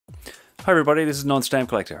Hi everybody, this is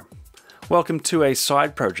NonStampCollector. Welcome to a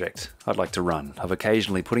side project I'd like to run of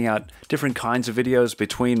occasionally putting out different kinds of videos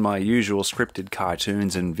between my usual scripted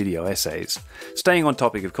cartoons and video essays. Staying on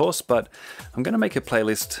topic of course, but I'm going to make a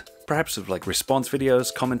playlist perhaps of like response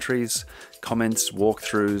videos, commentaries, comments,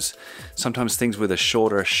 walkthroughs, sometimes things with a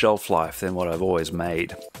shorter shelf life than what I've always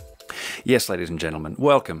made. Yes, ladies and gentlemen,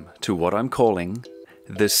 welcome to what I'm calling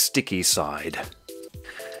the sticky side.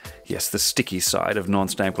 Yes, the sticky side of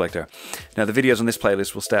NonStampCollector. Now the videos on this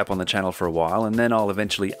playlist will stay up on the channel for a while and then I'll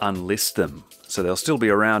eventually unlist them. So they'll still be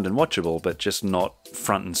around and watchable, but just not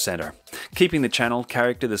front and center. Keeping the channel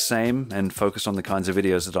character the same and focus on the kinds of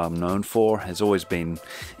videos that I'm known for has always been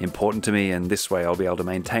important to me, and this way I'll be able to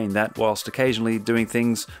maintain that whilst occasionally doing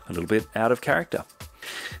things a little bit out of character.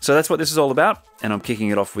 So that's what this is all about, and I'm kicking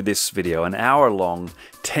it off with this video, an hour-long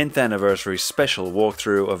 10th anniversary special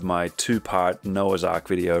walkthrough of my two-part Noah's Ark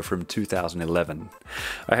video from 2011.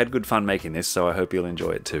 I had good fun making this, so I hope you'll enjoy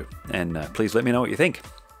it too. And please let me know what you think.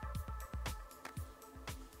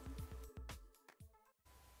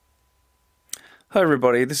 Hi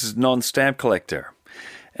everybody, this is NonStampCollector,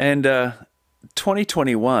 and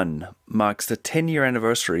 2021 marks the 10-year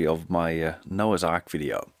anniversary of my Noah's Ark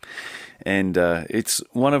video. And it's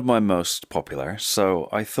one of my most popular, so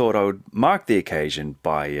I thought I would mark the occasion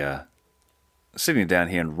by sitting down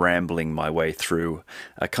here and rambling my way through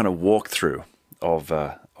a kind of walkthrough of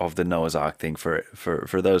the Noah's Ark thing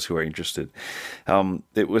for those who are interested.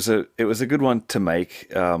 It was a good one to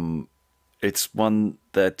make. It's one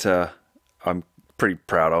that I'm pretty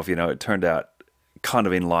proud of. You know, it turned out kind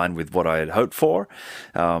of in line with what I had hoped for.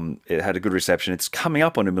 It had a good reception. It's coming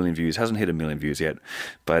up on 1 million views. Hasn't hit 1 million views yet,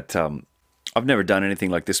 but I've never done anything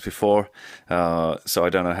like this before, so I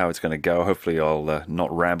don't know how it's going to go. Hopefully I'll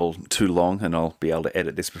not ramble too long and I'll be able to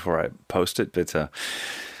edit this before I post it. But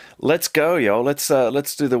let's go, yo. Let's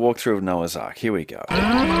do the walkthrough of Noah's Ark. Here we go.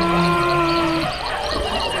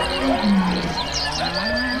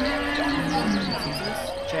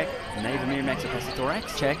 Check. Navamir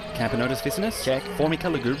maxipacithorax. Check. Camponotus ficinus. Check. Formica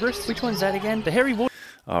lugubrious. Which one's that again? The hairy wood.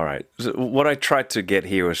 All right. So what I tried to get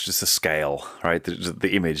here was just a scale, right?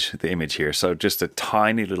 The image here. So just a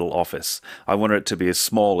tiny little office. I wanted it to be as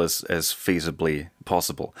small as feasibly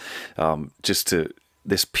possible. Just to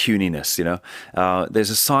this puniness, you know.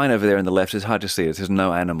 There's a sign over there on the left. It's hard to see. It says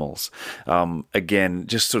no animals. Again,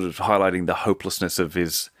 just sort of highlighting the hopelessness of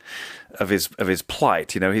his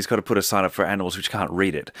plight. You know, he's got to put a sign up for animals which can't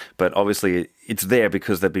read it, but obviously it's there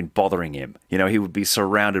because they've been bothering him. You know, he would be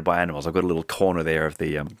surrounded by animals. I've got a little corner there of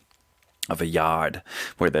the of a yard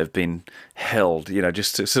where they've been held, you know,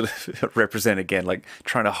 just to sort of represent again, like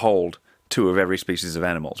trying to hold two of every species of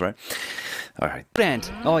animals, right? All right. Ant.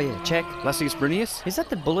 Oh yeah, check. Lasius bruneus. Is that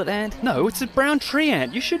the bullet ant? No, it's a brown tree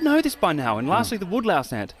ant. You should know this by now. And lastly, the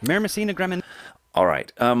woodlouse ant. Myrmecina gramin. All right.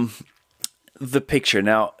 The picture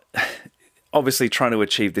now. Obviously trying to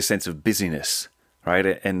achieve this sense of busyness,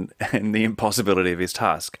 right, and the impossibility of his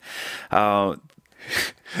task. I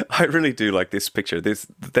really do like this picture.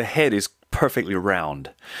 The head is perfectly round,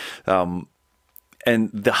 and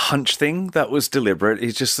the hunch thing, that was deliberate.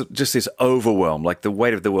 He's just this overwhelm, like the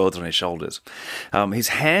weight of the world's on his shoulders. His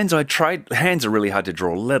hands, hands are really hard to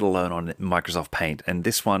draw, let alone on Microsoft Paint. And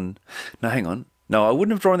this one, no, hang on, no, I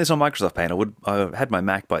wouldn't have drawn this on Microsoft Paint. I had my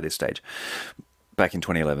Mac by this stage, back in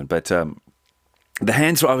 2011, but the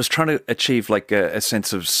hands, I was trying to achieve like a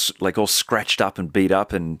sense of like all scratched up and beat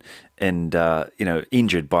up and you know,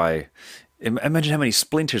 injured by. Imagine how many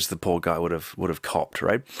splinters the poor guy would have copped,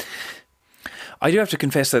 right? I do have to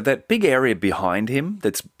confess that big area behind him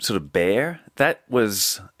that's sort of bare, that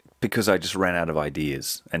was because I just ran out of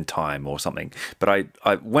ideas and time or something. But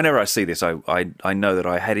whenever I see this, I know that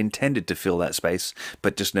I had intended to fill that space,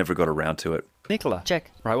 but just never got around to it. Nicola.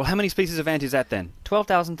 Check. Right, well, how many species of ant is that then?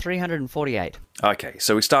 12,348. Okay,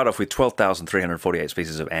 so we start off with 12,348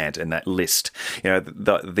 species of ant in that list. You know,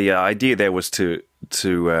 the idea there was to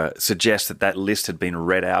suggest that list had been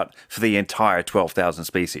read out for the entire 12,000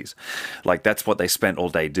 species. Like, that's what they spent all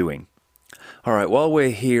day doing. All right, while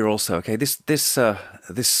we're here also, okay, this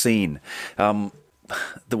scene,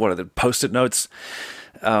 the post-it notes,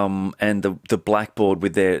 and the blackboard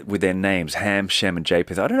with their names, Ham, Shem, and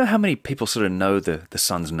Japheth. I don't know how many people sort of know the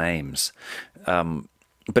sons' names.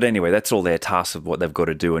 But anyway, that's all their tasks of what they've got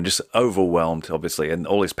to do, and just overwhelmed, obviously, and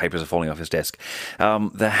all his papers are falling off his desk.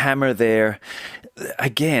 The hammer there,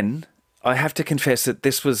 again, I have to confess that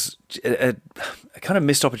this was a kind of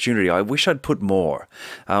missed opportunity. I wish I'd put more.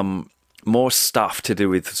 more stuff to do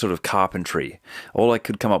with sort of carpentry. All I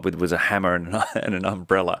could come up with was a hammer and an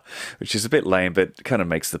umbrella, which is a bit lame, but kind of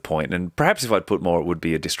makes the point. And perhaps if I'd put more, it would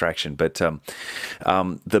be a distraction. But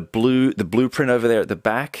the blueprint over there at the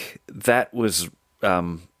back, that was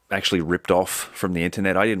actually ripped off from the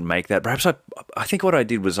internet. I didn't make that. Perhaps I think what I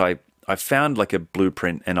did was I found like a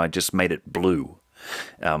blueprint and I just made it blue.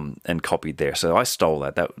 And copied there, so I stole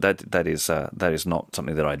that. That is not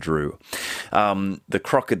something that I drew. The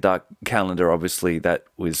Crocoduck calendar, obviously, that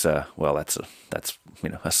was well, that's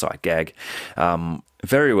a sight gag.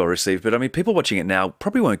 Very well received, but I mean, people watching it now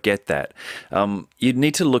probably won't get that. You'd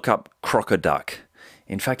need to look up Crocoduck.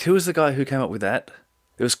 In fact, who was the guy who came up with that?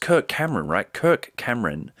 It was Kirk Cameron, right? Kirk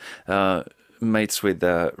Cameron, mates with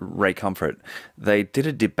Ray Comfort. They did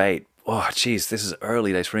a debate. Oh, geez, this is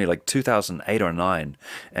early days for me, like 2008 or 9.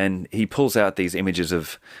 And he pulls out these images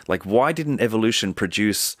of, like, why didn't evolution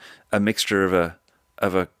produce a mixture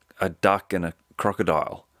of a duck and a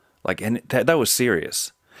crocodile? Like, and that was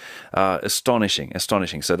serious. Astonishing.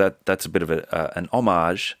 So that's a bit of an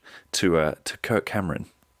homage to Kirk Cameron.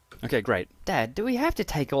 Okay, great. Dad, do we have to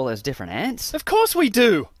take all those different ants? Of course we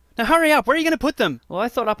do! Now hurry up, where are you going to put them? Well, I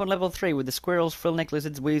thought up on level 3 with the squirrels, frill-neck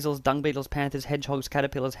lizards, weasels, dung beetles, panthers, hedgehogs,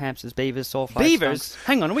 caterpillars, hamsters, beavers, sawflies, Beavers? skunks.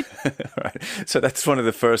 Hang on, are we... Right. So that's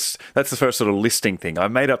the first sort of listing thing. I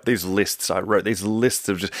made up these lists. I wrote these lists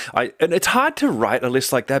of and it's hard to write a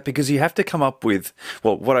list like that because you have to come up with,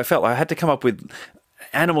 well, what I felt I had to come up with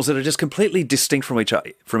animals that are just completely distinct from each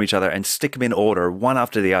other and stick them in order, one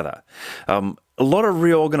after the other. A lot of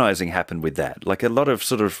reorganizing happened with that, like a lot of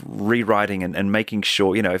sort of rewriting and making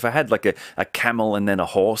sure, if I had like a camel and then a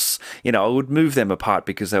horse, I would move them apart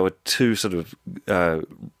because they were too sort of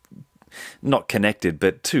not connected,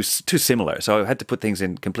 but too similar. So I had to put things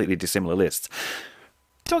in completely dissimilar lists.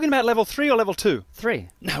 Talking about level 3 or level 2? 3.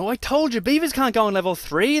 No, I told you, beavers can't go on level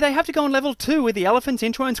 3. They have to go on level 2 with the elephants,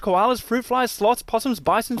 inchworms, koalas, fruit flies, sloths, possums,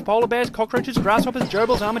 bisons, polar bears, cockroaches, grasshoppers,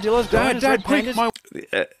 gerbils, armadillos, goannas, red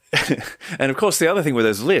pandas. And of course, the other thing with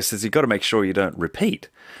those lists is you've got to make sure you don't repeat.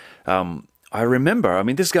 I remember, I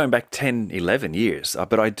mean, this is going back 10, 11 years,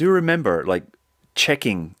 but I do remember like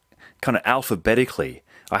checking kind of alphabetically.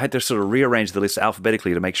 I had to sort of rearrange the list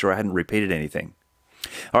alphabetically to make sure I hadn't repeated anything.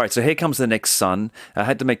 All right, so here comes the next sun. I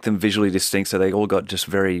had to make them visually distinct, so they all got just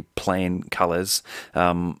very plain colors.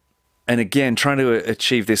 And again, trying to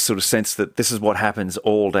achieve this sort of sense that this is what happens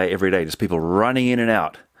all day, every day, just people running in and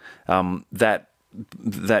out.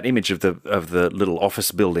 That image of the little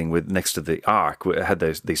office building with next to the ark had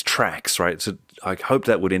these tracks, right? So I hope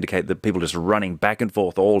that would indicate that people just running back and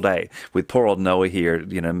forth all day with poor old Noah here,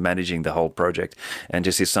 managing the whole project, and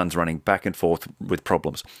just his son's running back and forth with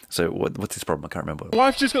problems. So what's his problem? I can't remember.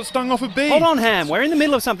 Wife's just got stung off a bee. Hold on, Ham. We're in the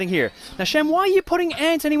middle of something here. Now, Shem, why are you putting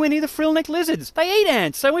ants anywhere near the frill-neck lizards? They eat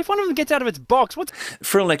ants, so if one of them gets out of its box, what's...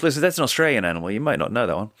 Frill-neck lizard, that's an Australian animal. You might not know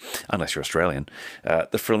that one, unless you're Australian.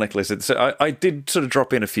 The frill-neck lizard. So I did sort of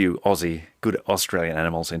drop in a few good Australian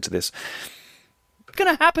animals into this. What's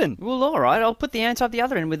going to happen? Well, all right, I'll put the ants up the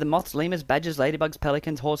other end with the moths, lemurs, badgers, ladybugs,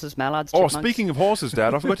 pelicans, horses, mallards, Oh, chipmunks. speaking of horses,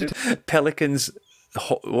 Dad, I forgot to... Pelicans,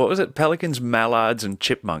 what was it? Pelicans, mallards, and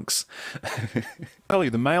chipmunks. tell you,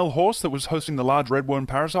 the male horse that was hosting the large redworm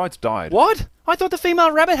parasites died. What? I thought the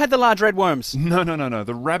female rabbit had the large redworms. No.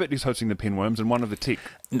 The rabbit is hosting the pinworms and one of the tick.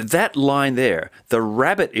 That line there, the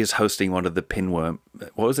rabbit is hosting one of the pinworm...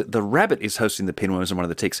 What was it? The rabbit is hosting the pinworms and one of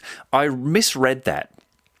the ticks. I misread that.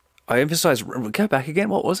 I emphasized... Go back again.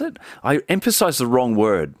 What was it? I emphasized the wrong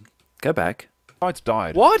word. Go back. It's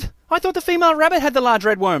died. What? I thought the female rabbit had the large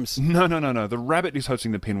redworms. No. The rabbit is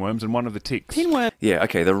hosting the pinworms and one of the ticks. Pinworm? Yeah,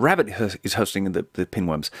 okay. The rabbit is hosting the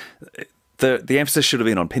pinworms. The emphasis should have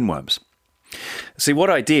been on pinworms. See, what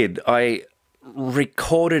I did, I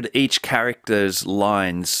recorded each character's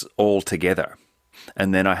lines all together.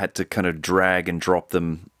 And then I had to kind of drag and drop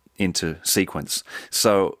them into sequence.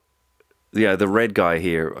 So... Yeah, the red guy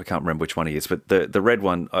here, I can't remember which one he is, but the red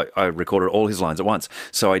one, I recorded all his lines at once.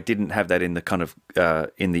 So I didn't have that in the kind of,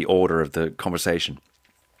 in the order of the conversation.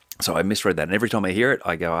 So I misread that. And every time I hear it,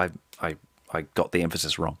 I go, I got the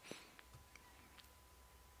emphasis wrong.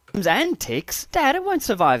 And ticks? Dad, it won't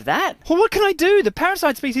survive that. Well, what can I do? The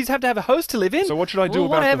parasite species have to have a host to live in. So what should I do Well,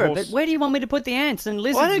 about whatever, the horse? but where do you want me to put the ants and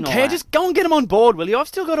lizards Well, I don't and all care. that? Just go and get them on board, will you? I've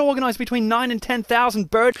still got to organise between 9 and 10,000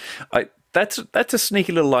 birds. That's a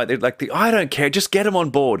sneaky little lie. Like I don't care, just get them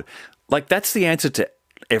on board. Like that's the answer to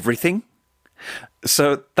everything.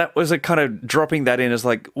 So that was a kind of dropping that in as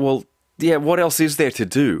like, well, yeah, what else is there to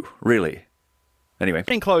do, really? Anyway.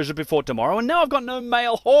 Enclosure before tomorrow, and now I've got no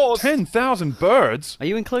male horse. 10,000 birds? Are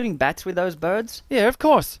you including bats with those birds? Yeah, of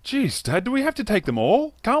course. Jeez, Dad, do we have to take them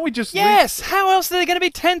all? Can't we just Yes! How else are there going to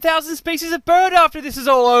be 10,000 species of bird after this is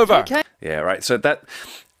all over? Okay. Yeah, right. So that,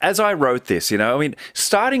 as I wrote this, you know, I mean,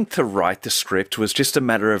 starting to write the script was just a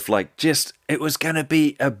matter of like, it was going to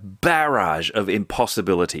be a barrage of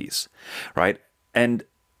impossibilities, right? And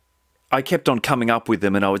I kept on coming up with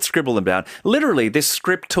them and I would scribble them down. Literally, this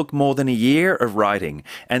script took more than a year of writing,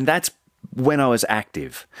 and that's when I was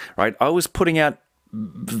active, right? I was putting out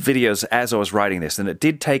videos as I was writing this, and it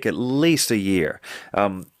did take at least a year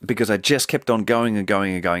because I just kept on going and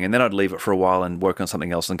going and going, and then I'd leave it for a while and work on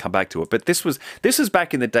something else and come back to it. But this was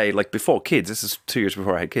back in the day, like before kids. This is 2 years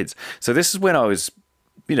before I had kids. So this is when I was,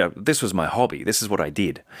 you know, this was my hobby. This is what I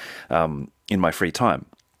did in my free time.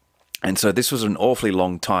 And so this was an awfully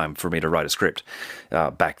long time for me to write a script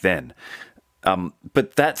back then.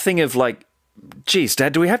 But that thing of like, geez,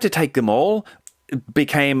 Dad, do we have to take them all? It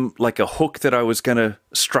became like a hook that I was going to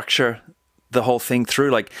structure the whole thing through.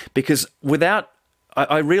 Like, because without,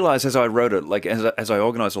 I realized as I wrote it, like as I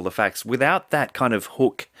organized all the facts, without that kind of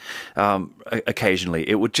hook occasionally,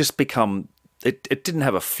 it would just become, it didn't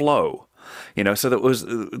have a flow. You know, so that was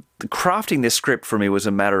crafting this script for me was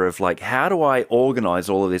a matter of like, how do I organize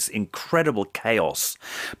all of this incredible chaos,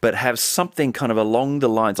 but have something kind of along the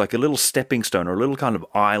lines, like a little stepping stone or a little kind of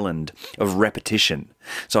island of repetition.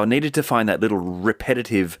 So I needed to find that little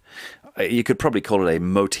repetitive, you could probably call it a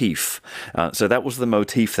motif. So that was the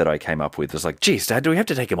motif that I came up with. It was like, geez, Dad, do we have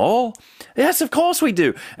to take them all? Yes, of course we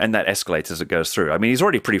do. And that escalates as it goes through. I mean, he's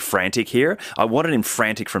already pretty frantic here. I wanted him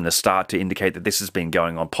frantic from the start to indicate that this has been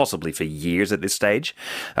going on possibly for years at this stage.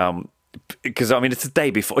 Because, I mean, it's the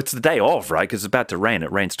day before, it's the day of, right? Because it's about to rain.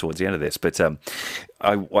 It rains towards the end of this. But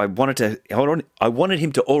I wanted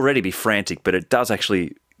him to already be frantic, but it does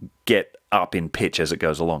actually get up in pitch as it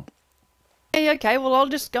goes along. Hey, okay, well, I'll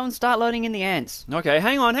just go and start loading in the ants. Okay,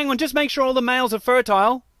 hang on. Just make sure all the males are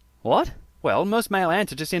fertile. What? Well, most male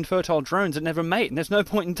ants are just infertile drones that never mate, and there's no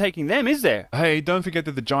point in taking them, is there? Hey, don't forget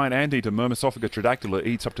that the giant anteater Myrmesophaga tridactyla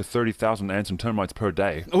eats up to 30,000 ants and termites per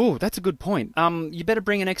day. Oh, that's a good point. You better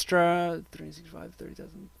bring an extra 365,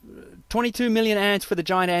 30,000, 22 million ants for the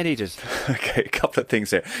giant anteaters. Okay, a couple of things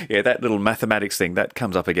there. Yeah, that little mathematics thing, that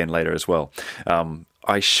comes up again later as well.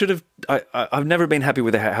 I've never been happy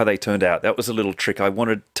with how they turned out. That was a little trick. I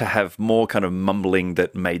wanted to have more kind of mumbling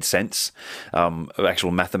that made sense, actual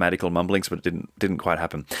mathematical mumblings, but it didn't quite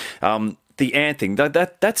happen. The ant thing,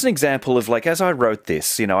 that's an example of like, as I wrote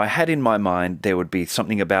this, you know, I had in my mind there would be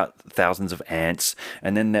something about thousands of ants,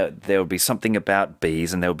 and then there would be something about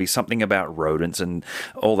bees, and there would be something about rodents and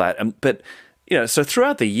all that. But, you know, so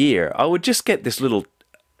throughout the year, I would just get a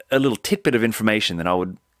little tidbit of information, and I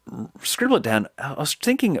would scribble it down. I was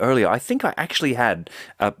thinking earlier, I think I actually had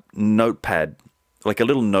a notepad, like a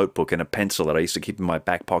little notebook and a pencil that I used to keep in my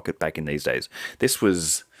back pocket back in these days. This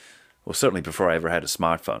was, well, certainly before I ever had a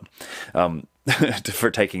smartphone, for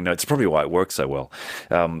taking notes. Probably why it works so well.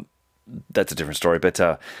 That's a different story,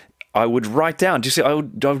 but I would write down, I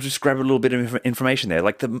would just grab a little bit of information there,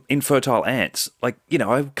 like the infertile ants. Like, you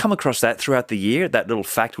know, I come across that throughout the year. That little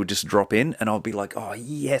fact would just drop in, and I'll be like, oh,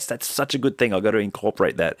 yes, that's such a good thing. I've got to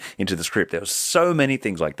incorporate that into the script. There were so many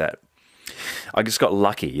things like that. I just got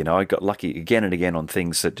lucky, you know. I got lucky again and again on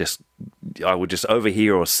things that I would just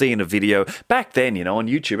overhear or see in a video. Back then, you know, on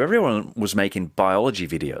YouTube, everyone was making biology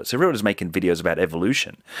videos. Everyone was making videos about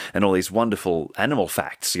evolution and all these wonderful animal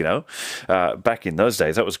facts, you know. Back in those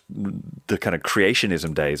days, that was the kind of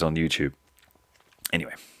creationism days on YouTube.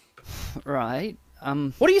 Anyway. Right.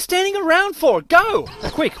 What are you standing around for? Go!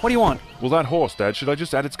 Quick, what do you want? Well, that horse, Dad, should I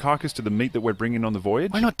just add its carcass to the meat that we're bringing on the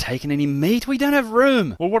voyage? We're not taking any meat. We don't have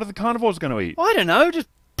room. Well, what are the carnivores going to eat? I don't know, just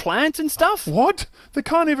plants and stuff. What? The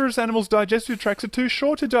carnivorous animals' digestive tracts are too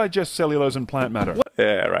short to digest cellulose and plant matter. What?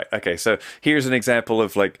 Yeah, right. Okay, so here's an example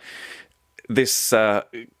of like this kind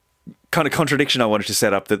of contradiction I wanted to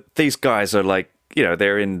set up, that these guys are like, you know,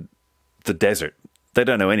 they're in the desert. They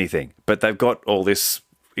don't know anything, but they've got all this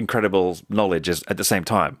incredible knowledge at the same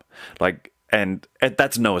time. Like, and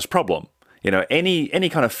that's Noah's problem. You know, any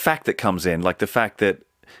kind of fact that comes in, like the fact that,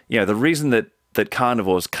 you know, the reason that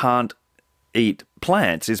carnivores can't eat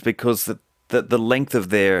plants is because the length of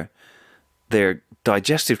their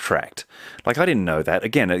digestive tract. Like, I didn't know that.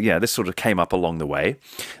 Again, yeah, this sort of came up along the way.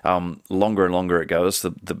 Longer and longer it goes,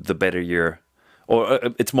 the better you're, or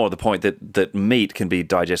it's more the point that meat can be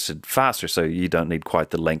digested faster, so you don't need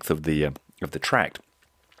quite the length of the tract.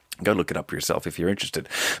 Go look it up for yourself if you're interested.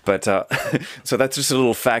 But so that's just a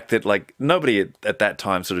little fact that like nobody at that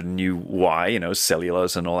time sort of knew why, you know,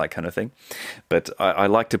 cellulose and all that kind of thing. But I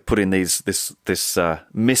like to put in this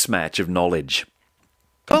mismatch of knowledge.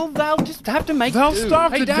 Well, they'll just have to make They'll do.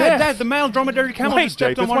 starve Hey, to Dad, death. Dad, the male dromedary camel Wait, just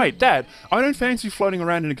stepped on Japeth, one. wait, Dad. I don't fancy floating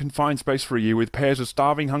around in a confined space for a year with pairs of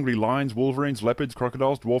starving, hungry lions, wolverines, leopards,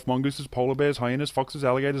 crocodiles, dwarf mongooses, polar bears, hyenas, foxes,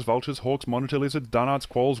 alligators, vultures, hawks, monitor lizards, dunards,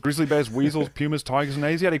 quolls, grizzly bears, weasels, pumas, tigers, and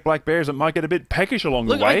Asiatic black bears that might get a bit peckish along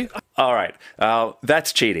the way. All right,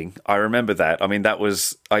 that's cheating. I remember that. I mean,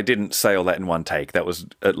 I didn't say all that in one take. That was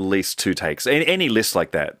at least 2 takes. Any list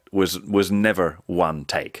like that was never one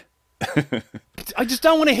take. I just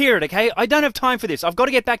don't want to hear it, okay? I don't have time for this. I've got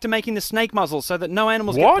to get back to making the snake muzzles so that no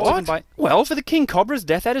animals get poisoned by... Well, for the king cobras,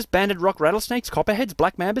 death adders, banded rock rattlesnakes, copperheads,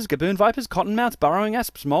 black mambas, gaboon vipers, cottonmouths, burrowing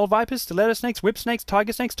asps, mole vipers, stiletto snakes, whip snakes,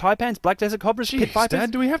 tiger snakes, taipans, black desert cobras, pit vipers... Dad,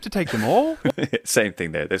 do we have to take them all? Same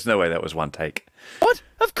thing there. There's no way that was one take. What?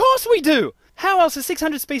 Of course we do! How else are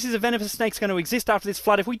 600 species of venomous snakes going to exist after this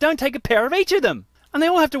flood if we don't take a pair of each of them? And they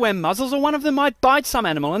all have to wear muzzles or one of them might bite some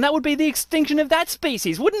animal and that would be the extinction of that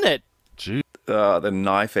species, wouldn't it? Gee. The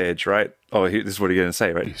knife edge, right? Oh, this is what you're going to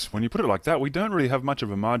say, right? When you put it like that, we don't really have much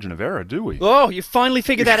of a margin of error, do we? Oh, you finally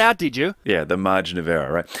figured that out, did you? Yeah, the margin of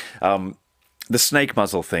error, right? The snake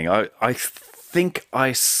muzzle thing. I think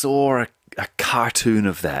I saw a cartoon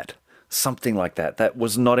of that. Something like that. That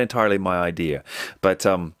was not entirely my idea. But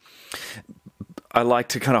I like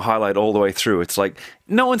to kind of highlight all the way through. It's like,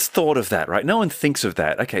 no one's thought of that, right? No one thinks of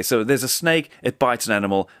that. Okay, so there's a snake, it bites an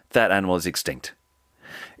animal, that animal is extinct.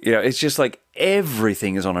 You know, it's just like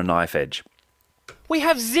everything is on a knife edge. We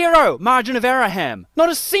have 0 margin of error, Ham. Not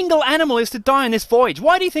a single animal is to die on this voyage.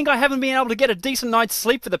 Why do you think I haven't been able to get a decent night's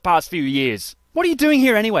sleep for the past few years? What are you doing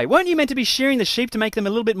here anyway? Weren't you meant to be shearing the sheep to make them a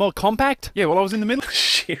little bit more compact? Yeah, well, I was in the middle.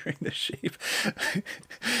 Shearing the sheep.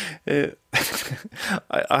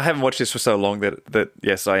 I haven't watched this for so long that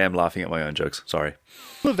yes, I am laughing at my own jokes. Sorry.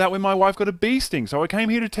 Of that when my wife got a bee sting, so I came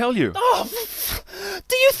here to tell you. Oh,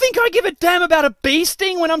 do you think I give a damn about a bee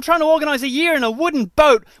sting when I'm trying to organise a year in a wooden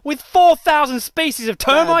boat with 4,000 species of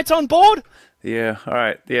termites on board? Yeah, all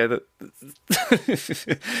right. Yeah,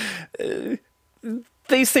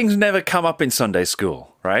 these things never come up in Sunday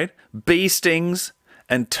school, right? Bee stings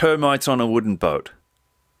and termites on a wooden boat.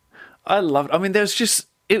 I love it. I mean, there's just...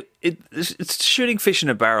 It's shooting fish in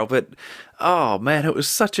a barrel, but oh man, it was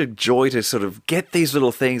such a joy to sort of get these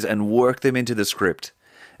little things and work them into the script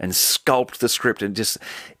and sculpt the script and just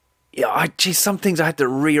some things I had to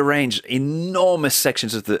rearrange enormous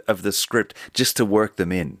sections of the script just to work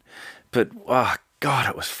them in. But oh god,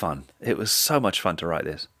 it was fun. It was so much fun to write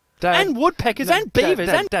this. Dad, and woodpeckers and beavers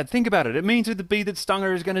Dad, think about it. It means that the bee that stung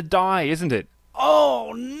her is going to die, isn't it?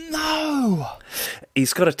 Oh no!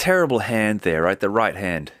 He's got a terrible hand there, right? The right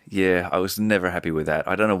hand. Yeah, I was never happy with that.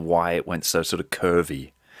 I don't know why it went so sort of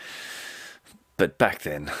curvy. But back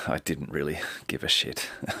then, I didn't really give a shit.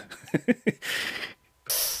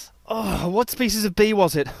 Oh, what species of bee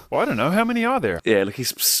was it? Well, I don't know. How many are there? Yeah, look,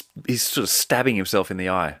 he's sort of stabbing himself in the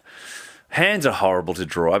eye. Hands are horrible to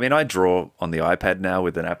draw. I mean, I draw on the iPad now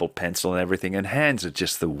with an Apple Pencil and everything, and hands are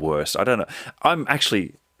just the worst. I don't know. I'm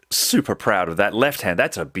actually super proud of that left hand.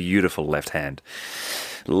 That's a beautiful left hand,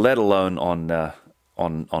 let alone on a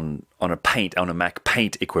Mac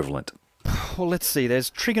Paint equivalent. Well, let's see.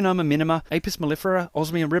 There's Trigonoma minima, Apis mellifera,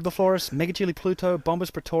 Osmium ribiflorus, Megachile pluto,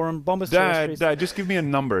 Bombus pretorum, Bombus terrestris. Dad, just give me a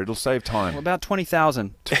number. It'll save time. Well, about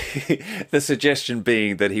 20,000. The suggestion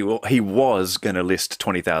being that he was going to list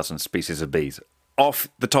 20,000 species of bees off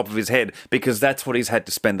the top of his head because that's what he's had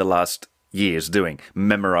to spend the last years doing,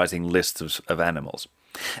 memorizing lists of animals.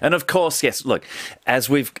 And of course, yes, look, as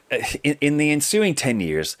we've, in the ensuing 10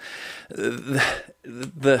 years, the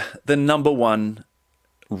number one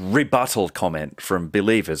rebuttal comment from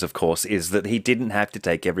believers, of course, is that he didn't have to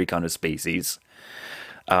take every kind of species.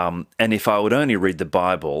 And if I would only read the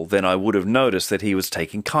Bible, then I would have noticed that he was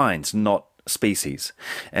taking kinds, not species.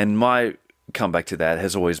 And my comeback to that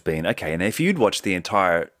has always been, okay, and if you'd watched the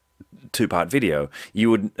entire 2-part video, you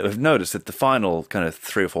would have noticed that the final kind of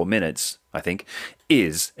 3 or 4 minutes, I think,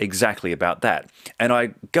 is exactly about that. And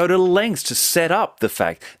I go to lengths to set up the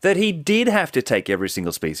fact that he did have to take every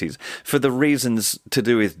single species for the reasons to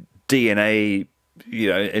do with DNA, you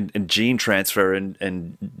know, and gene transfer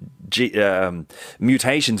and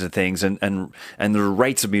mutations and things, and the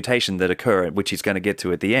rates of mutation that occur, which he's going to get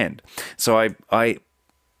to at the end. So I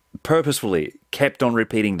purposefully kept on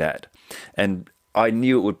repeating that, and I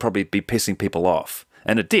knew it would probably be pissing people off.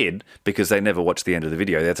 And it did, because they never watched the end of the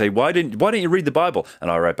video. They'd say, why didn't you read the Bible? And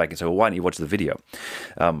I wrote back and said, well, why didn't you watch the video?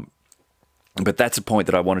 But that's a point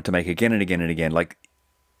that I wanted to make again and again and again. Like,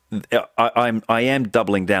 I am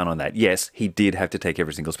doubling down on that. Yes, he did have to take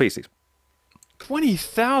every single species.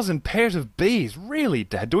 20,000 pairs of bees? Really,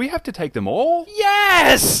 Dad? Do we have to take them all?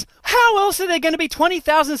 Yes! How else are there going to be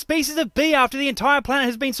 20,000 species of bee after the entire planet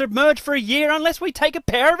has been submerged for a year unless we take a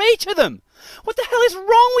pair of each of them? What the hell is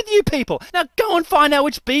wrong with you people? Now go and find out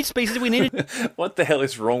which bee species we need. What the hell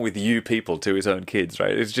is wrong with you people to his own kids,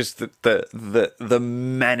 right? It's just the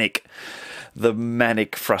manic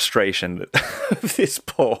frustration of this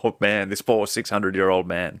poor man, this poor 600-year-old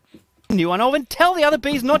man. New one over and tell the other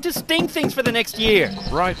bees not to sting things for the next year.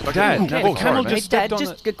 Right, Dad. Camel just Dad,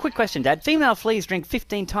 just a quick question, Dad. Female fleas drink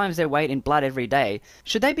 15 times their weight in blood every day.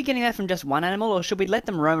 Should they be getting that from just one animal, or should we let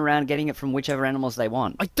them roam around getting it from whichever animals they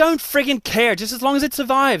want? I don't friggin' care, just as long as it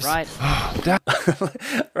survives. Right.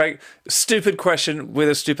 Right? Stupid question with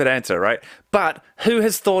a stupid answer, right? But who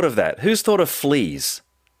has thought of that? Who's thought of fleas?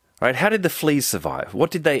 Right? How did the fleas survive?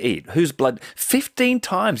 What did they eat? Whose blood? 15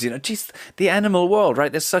 times, just the animal world,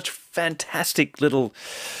 right? There's such fantastic little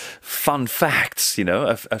fun facts,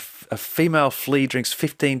 A female flea drinks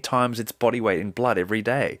 15 times its body weight in blood every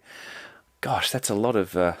day. Gosh, that's a lot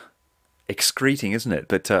of excreting, isn't it?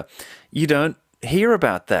 But you don't hear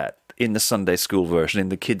about that in the Sunday school version, in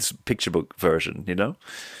the kids' picture book version, Dad,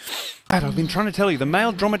 I've been trying to tell you, the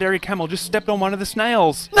male dromedary camel just stepped on one of the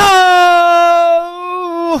snails. No!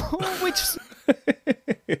 Which...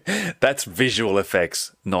 That's visual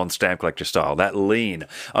effects, non-stamp collector style. That lean.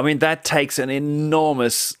 I mean, that takes an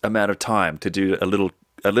enormous amount of time to do a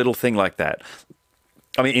little thing like that.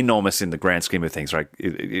 I mean, enormous in the grand scheme of things, right?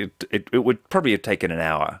 It would probably have taken an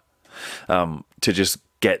hour to just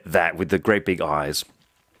get that with the great big eyes.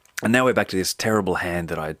 And now we're back to this terrible hand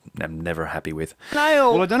that I am never happy with.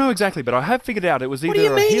 Nail! Well, I don't know exactly, but I have figured out it was either... What do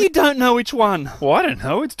you mean you don't know which one? Well, I don't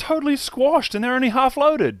know. It's totally squashed and they're only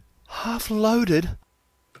half-loaded. Half-loaded?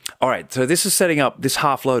 All right, so this is setting up this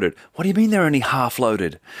half-loaded. What do you mean they're only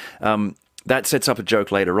half-loaded? That sets up a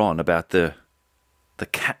joke later on about the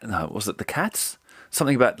cat... No, was it the cats?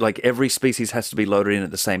 Something about, like, every species has to be loaded in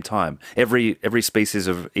at the same time. Every species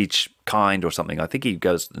of each kind or something. I think he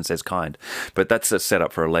goes and says kind. But that's a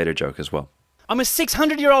setup for a later joke as well. I'm a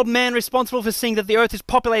 600-year-old man responsible for seeing that the Earth is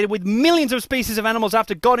populated with millions of species of animals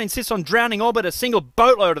after God insists on drowning all but a single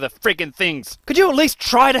boatload of the friggin' things. Could you at least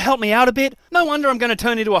try to help me out a bit? No wonder I'm going to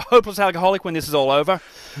turn into a hopeless alcoholic when this is all over.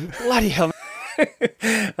 Bloody hell.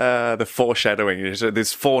 The foreshadowing,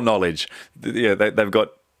 this foreknowledge. Yeah, they've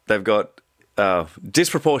got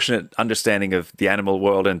disproportionate understanding of the animal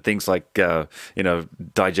world and things like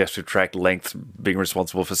digestive tract length being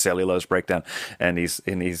responsible for cellulose breakdown, and he's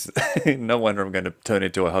no wonder I'm going to turn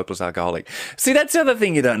into a hopeless alcoholic. See, that's the other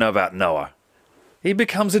thing you don't know about Noah. He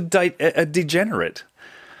becomes a degenerate,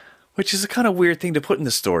 which is a kind of weird thing to put in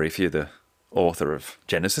the story if you're the author of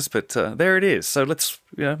Genesis, but there it is. So let's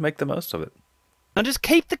make the most of it. Now just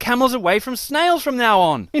keep the camels away from snails from now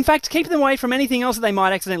on. In fact, keep them away from anything else that they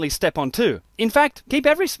might accidentally step on too. In fact, keep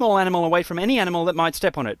every small animal away from any animal that might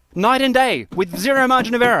step on it. Night and day, with zero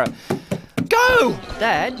margin of error. Go!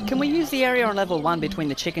 Dad, can we use the area on level 1 between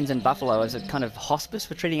the chickens and buffalo as a kind of hospice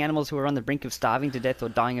for treating animals who are on the brink of starving to death or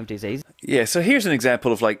dying of disease? Yeah, so here's an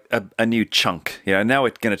example of like a new chunk. Now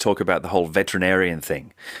we're going to talk about the whole veterinarian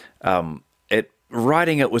thing.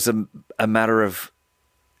 Writing it was a matter of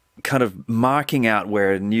kind of marking out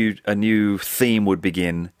where a new theme would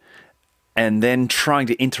begin, and then trying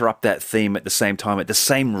to interrupt that theme at the same time at the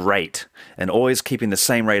same rate, and always keeping the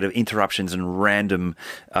same rate of interruptions and random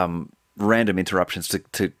interruptions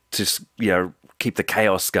to keep the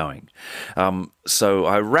chaos going. So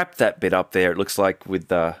I wrapped that bit up there. It looks like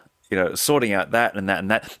with sorting out that and that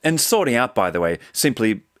and that, and sorting out, by the way,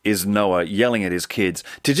 simply is Noah yelling at his kids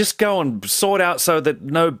to just go and sort out so that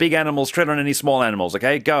no big animals tread on any small animals.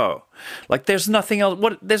 Okay, go. Like there's nothing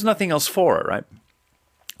else. There's nothing else for it, right?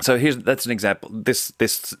 So that's an example. This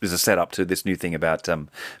is a setup to this new thing about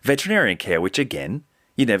veterinarian care, which again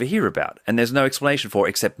you never hear about, and there's no explanation for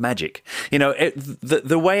except magic.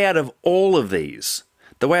 The way out of all of these,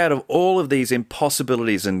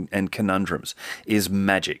 impossibilities and conundrums is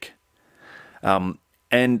magic,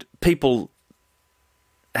 and people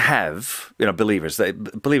have, believers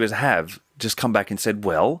have just come back and said,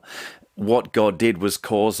 well, what God did was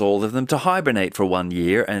cause all of them to hibernate for 1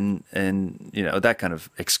 year, and that kind of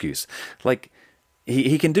excuse. Like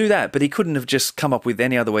he can do that, but he couldn't have just come up with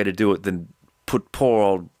any other way to do it than put poor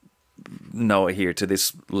old Noah here to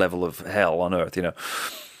this level of hell on earth.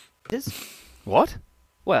 What?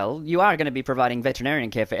 Well, you are going to be providing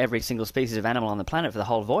veterinarian care for every single species of animal on the planet for the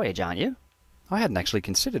whole voyage, aren't you? I hadn't actually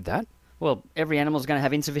considered that. Well, every animal's going to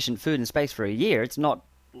have insufficient food and space for a year. It's not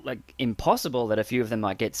like impossible that a few of them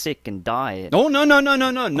might get sick and die. Oh, no, no, no,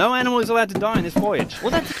 no, no. No animal is allowed to die in this voyage.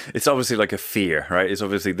 Well, that's It's obviously like a fear, right? It's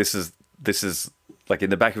obviously this is like in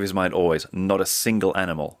the back of his mind always, not a single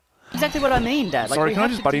animal. exactly what I mean, Dad. Like, Sorry, we can I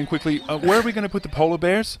have just to butt in quickly? Where are we going to put the polar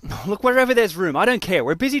bears? Look, wherever there's room. I don't care.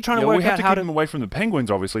 We're busy trying to Yeah, work we have out to how keep to... them away from the penguins,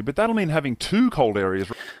 obviously, but that'll mean having 2 cold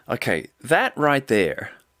areas. Okay, that right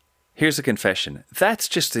there, here's a confession. That's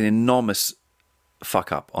just an enormous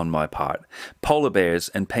fuck up on my part. Polar bears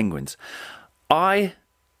and penguins. I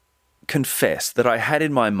confess that I had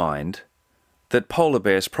in my mind that polar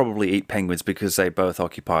bears probably eat penguins because they both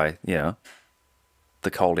occupy, you know,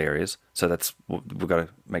 the cold areas. So that's, we've got to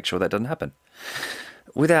make sure that doesn't happen.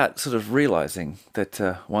 Without sort of realizing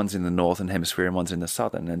that one's in the northern hemisphere and one's in the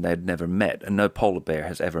southern, and they'd never met, and no polar bear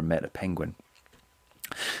has ever met a penguin.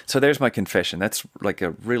 So there's my confession. That's like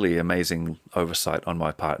a really amazing oversight on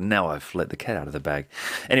my part. Now I've let the cat out of the bag.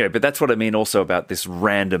 Anyway, but that's what I mean also about this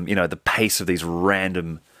random, you know, the pace of these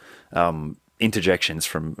random interjections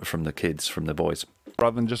from the kids, from the boys.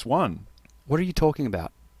 Rather than just 1. What are you talking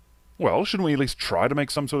about? Well, shouldn't we at least try to make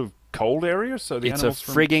some sort of cold area so the It's a animals...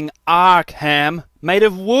 frigging ark, Ham. Made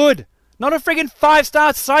of wood. Not a friggin'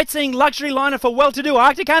 5-star sightseeing luxury liner for well-to-do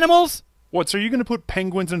Arctic animals. What, so you're going to put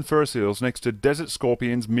penguins and fur seals next to desert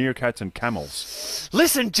scorpions, meerkats and camels?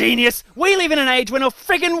 Listen, genius, we live in an age when a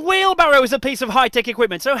friggin' wheelbarrow is a piece of high-tech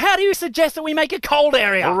equipment, so how do you suggest that we make a cold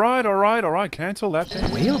area? All right, cancel that then.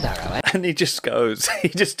 wheelbarrow, eh? And he just goes, he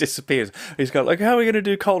just disappears. He's got like, how are we going to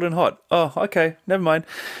do cold and hot? Oh, okay, never mind.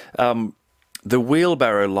 The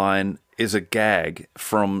wheelbarrow line is a gag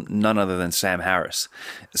from none other than Sam Harris.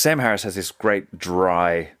 Sam Harris has this great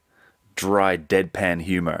dry deadpan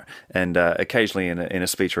humor, and occasionally in a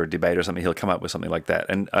speech or a debate or something, he'll come up with something like that.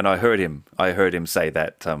 And I heard him say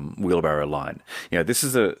that wheelbarrow line. You know, this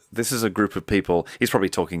is a group of people. He's probably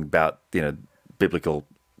talking about, you know, biblical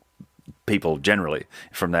people generally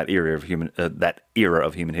from that era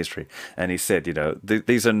of human history. And he said, you know,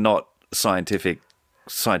 these are not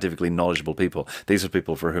scientifically knowledgeable people. These are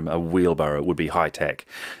people for whom a wheelbarrow would be high tech,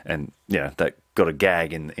 and you know, that got a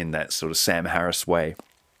gag in that sort of Sam Harris way.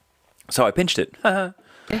 So I pinched it. That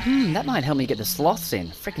might help me get the sloths in.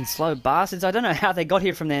 Freaking slow bastards. I don't know how they got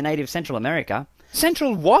here from their native Central America.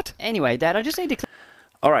 Central what? Anyway, Dad, I just need to...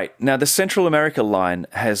 All right, now the Central America line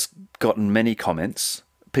has gotten many comments.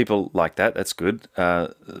 People like that. That's good.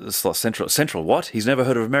 Central what? He's never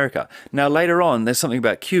heard of America. Now later on, there's something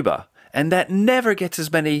about Cuba, and that never gets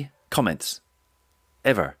as many comments,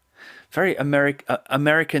 ever. Very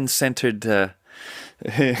American-centered.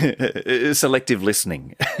 Selective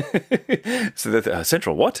listening. So that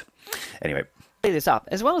Central what? Anyway, clear this up,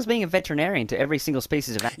 as well as being a veterinarian to every single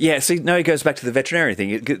species of... yeah. See, now it goes back to the veterinarian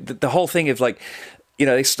thing. The whole thing of like, you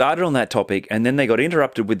know, they started on that topic and then they got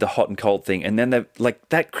interrupted with the hot and cold thing, and then they like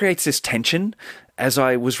that creates this tension. As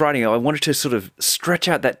I was writing, I wanted to sort of stretch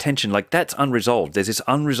out that tension, like that's unresolved. There's this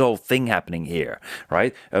unresolved thing happening here,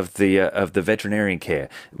 right? Of the veterinarian care,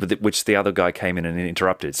 which the other guy came in and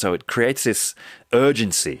interrupted. So it creates this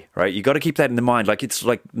urgency, right? You got to keep that in the mind. Like it's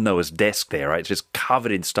like Noah's desk there, right? It's just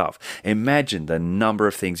covered in stuff. Imagine the number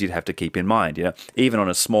of things you'd have to keep in mind, you know, even on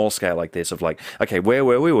a small scale like this. Of like, okay, where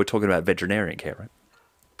were we? We're talking about veterinarian care, right?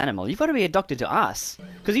 Animal. You've got to be a doctor to us.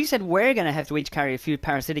 Because you said we're going to have to each carry a few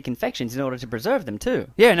parasitic infections in order to preserve them too.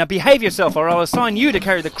 Yeah, now behave yourself or I'll assign you to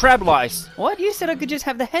carry the crab lice. What? You said I could just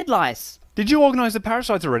have the head lice. Did you organise the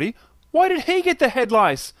parasites already? Why did he get the head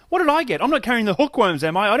lice? What did I get? I'm not carrying the hookworms,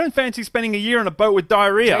 am I? I don't fancy spending a year on a boat with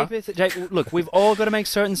diarrhea. Look, we've all got to make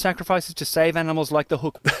certain sacrifices to save animals like the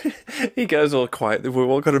hook. He goes all quiet. We've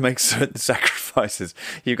all got to make certain sacrifices.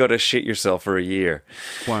 You've got to shit yourself for a year.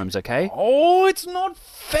 Worms, okay? Oh, it's not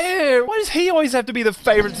fair. Why does he always have to be the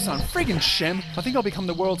favourite son? Friggin' Shem. I think I'll become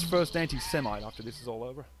the world's first anti-Semite after this is all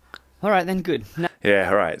over. All right, then, good. No. Yeah,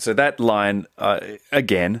 all right. So that line,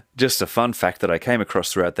 again, just a fun fact that I came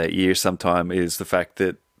across throughout that year sometime is the fact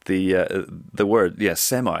that the word,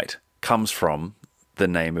 Semite, comes from the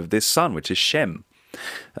name of this son, which is Shem.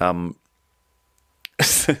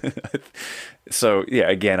 So, yeah,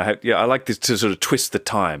 again, I like this to sort of twist the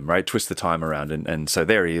time, right? Twist the time around. And so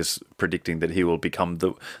there he is predicting that he will become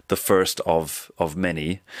the first of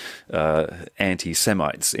many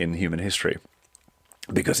anti-Semites in human history.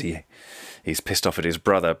 Because he's pissed off at his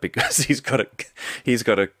brother because he's got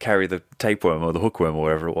to carry the tapeworm or the hookworm or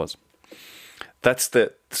whatever it was. There's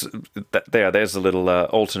a little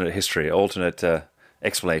alternate history,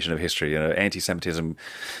 explanation of history. You know, anti-Semitism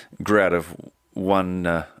grew out of one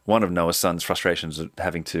of Noah's sons' frustrations of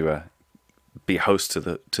having to be host to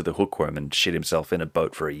the hookworm and shit himself in a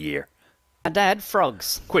boat for a year. Dad,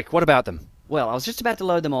 frogs. Quick, what about them? Well, I was just about to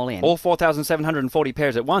load them all in. All 4,740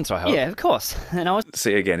 pairs at once, I hope. Yeah, of course. And I was...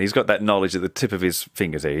 See, again, he's got that knowledge at the tip of his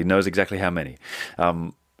fingers there. He knows exactly how many.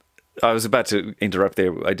 I was about to interrupt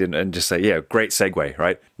there, I didn't, and just say, yeah, great segue,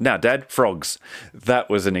 right? Now, Dad, frogs. That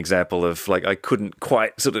was an example of, like, I couldn't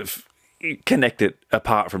quite sort of connect it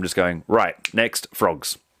apart from just going, right, next,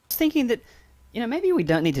 frogs. I was thinking that, maybe we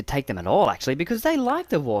don't need to take them at all, actually, because they like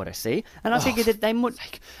the water, see? And I figured that they would...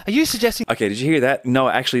 Are you suggesting... Okay, did you hear that? No,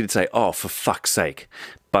 I actually did say, oh, for fuck's sake.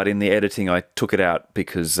 But in the editing, I took it out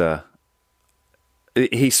because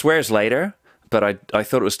he swears later, but I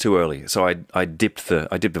thought it was too early, so I dipped the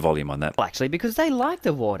volume on that. Well, actually, because they like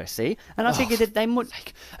the water, see? And I figured that they would...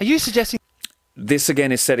 Are you suggesting... This,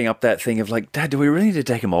 again, is setting up that thing of, like, Dad, do we really need to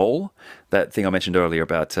take them all? That thing I mentioned earlier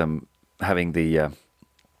about having the...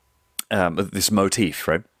 this motif,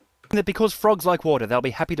 right? that because frogs like water, they'll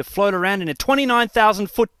be happy to float around in a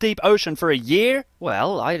 29,000-foot deep ocean for a year?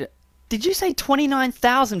 Well, Did you say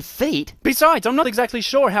 29,000 feet? Besides, I'm not exactly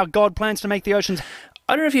sure how God plans to make the oceans...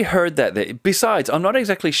 I don't know if you heard that. Besides, I'm not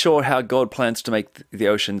exactly sure how God plans to make the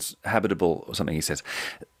oceans habitable or something, he says.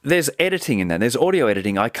 There's editing in that. There's audio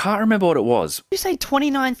editing. I can't remember what it was. Did you say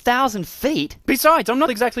 29,000 feet? Besides, I'm not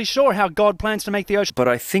exactly sure how God plans to make the ocean... But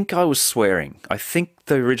I think I was swearing. I think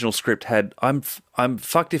the original script had, I'm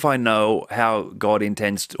fucked if I know how God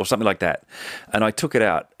intends to, or something like that. And I took it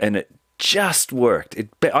out, and it just worked.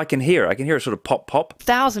 I can hear it. I can hear it sort of pop, pop.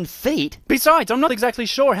 1,000 feet? Besides, I'm not exactly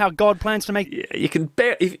sure how God plans to make... You can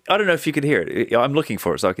I don't know if you can hear it. I'm looking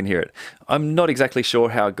for it so I can hear it. I'm not exactly sure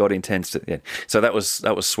how God intends to... Yeah. So that was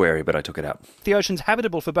sweary, but I took it out. The ocean's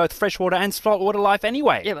habitable for both freshwater and saltwater life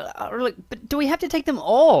anyway. Yeah, but do we have to take them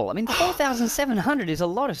all? I mean, 4,700 is a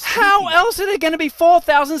lot of species. How else are there going to be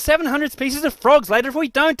 4,700 species of frogs later if we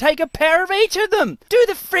don't take a pair of each of them? Do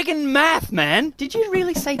the friggin' math, man! Did you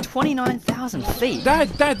really say 29,000 feet? Dad,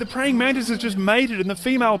 the praying mantis has just mated and the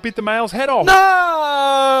female bit the male's head off.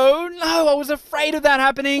 No, I was afraid of that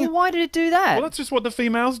happening. Well, why did it do that? Well, that's just what the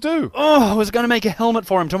females do. Oh, I was going to make a helmet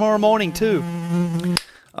for him tomorrow morning too.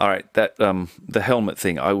 All right, that the helmet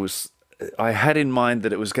thing, I had in mind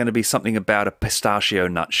that it was going to be something about a pistachio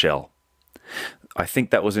nutshell. I think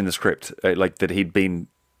that was in the script, like that he'd been...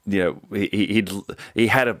 he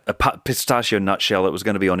had a pistachio nutshell that was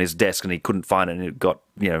going to be on his desk and he couldn't find it and it got,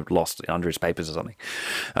 lost under his papers or something.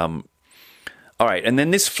 All right, and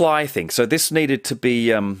then this fly thing. So this needed to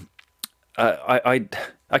be...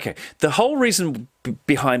 Okay, the whole reason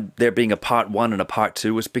behind there being a part 1 and a part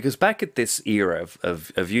 2 was because back at this era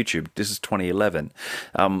of YouTube, this is 2011,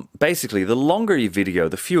 basically the longer your video,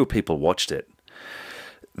 the fewer people watched it.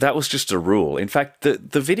 That was just a rule. In fact, the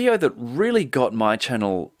video that really got my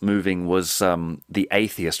channel moving was the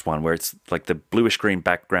atheist one, where it's like the bluish-green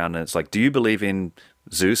background, and it's like, do you believe in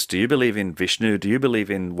Zeus? Do you believe in Vishnu? Do you believe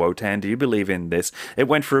in Wotan? Do you believe in this? It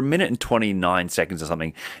went for 1 minute and 29 seconds or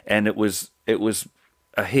something, and it was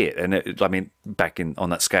a hit. And I mean, back on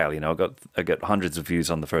that scale, I got hundreds of views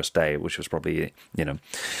on the first day, which was probably,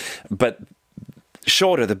 but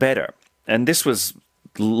shorter the better. And this was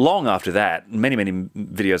long after that, many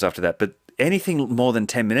videos after that, but anything more than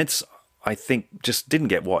 10 minutes, I think, just didn't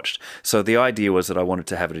get watched. So the idea was that I wanted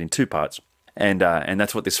to have it in 2 parts, and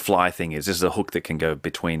that's what this fly thing is. This is a hook that can go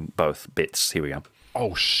between both bits. Here we go.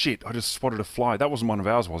 Oh shit! I just spotted a fly. That wasn't one of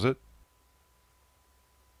ours, was it?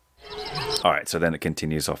 All right, so then it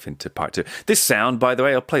continues off into part 2. This sound, by the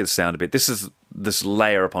way, I'll play the sound a bit. This is this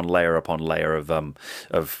layer upon layer upon layer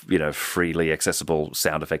of freely accessible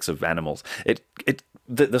sound effects of animals.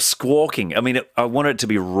 The squawking. I mean, I want it to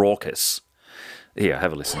be raucous. Here,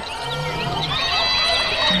 have a listen.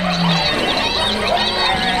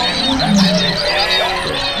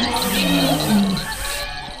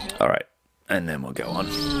 All right, and then we'll go on.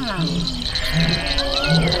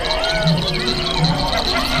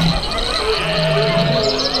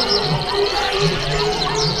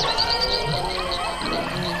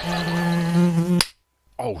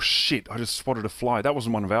 Oh shit! I just spotted a fly. That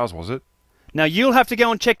wasn't one of ours, was it? Now you'll have to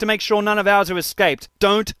go and check to make sure none of ours have escaped.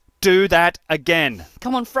 Don't do that again.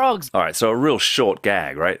 Come on, frogs. All right, so a real short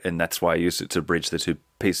gag, right? And that's why I used it to bridge the 2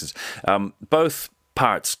 pieces. Both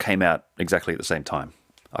parts came out exactly at the same time.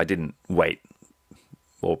 I didn't wait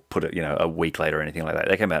or put it, a week later or anything like that.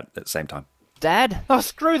 They came out at the same time. Dad? Oh,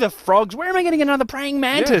 screw the frogs. Where am I getting another praying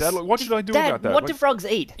mantis? Yeah, Dad, look, what should I do about that? What do frogs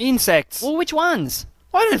eat? Insects. Well, which ones?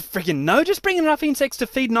 I don't freaking know. Just bring enough insects to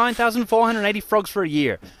feed 9,480 frogs for a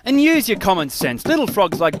year. And use your common sense. Little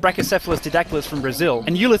frogs like Brachycephalus didactylus from Brazil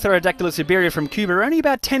and Eleutherodactylus iberia from Cuba are only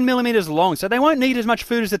about 10 millimeters long, so they won't need as much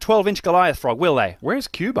food as the 12-inch Goliath frog, will they? Where's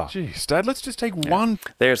Cuba? Jeez, Dad, let's just take one.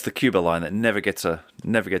 There's the Cuba line that never gets a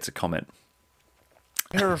comment.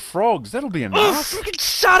 pair of frogs. That'll be enough. Freaking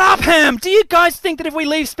shut up, Ham! Do you guys think that if we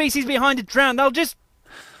leave species behind to drown, they'll just...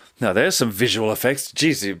 No, there's some visual effects.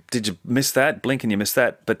 Jeez, did you miss that? Blink and you missed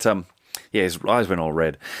that. But, yeah, his eyes went all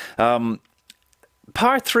red.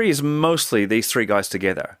 Part 3 is mostly these three guys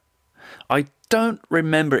together. I don't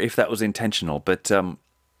remember if that was intentional, but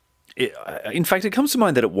in fact, it comes to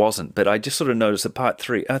mind that it wasn't, but I just sort of noticed that Part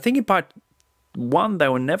 3, I think in Part 1 they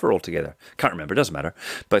were never all together. Can't remember, it doesn't matter.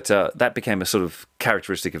 But that became a sort of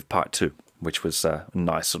characteristic of Part 2, which was a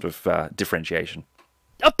nice sort of differentiation.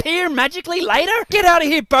 Appear magically later? Get out of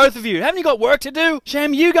here, both of you! Haven't you got work to do?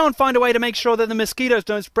 Sham, you go and find a way to make sure that the mosquitoes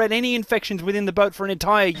don't spread any infections within the boat for an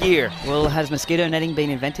entire year. Well, has mosquito netting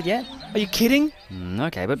been invented yet? Are you kidding?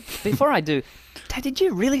 Okay, but before I do, Dad, did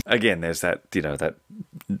you really... Again, there's that, you know, that,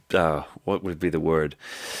 what would be the word?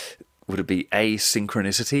 Would it be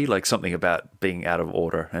asynchronicity? Like something about being out of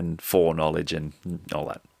order and foreknowledge and all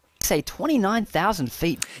that. Say 29,000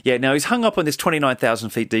 feet. Yeah, now he's hung up on this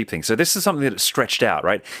 29,000 feet deep thing. So this is something that's stretched out,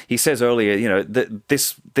 right? He says earlier, you know, that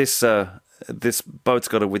this boat's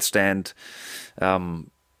got to withstand, you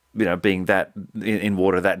know, being that in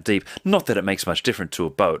water that deep. Not that it makes much difference to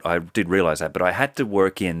a boat. I did realize that, but I had to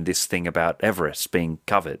work in this thing about Everest being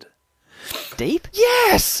covered. Deep?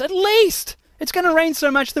 Yes, at least! It's going to rain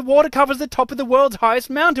so much that water covers the top of the world's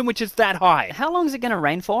highest mountain, which is that high. How long is it going to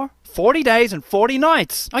rain for? 40 days and 40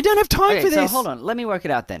 nights. I don't have time for this. So hold on, let me work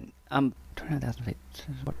it out then. 29,000 feet.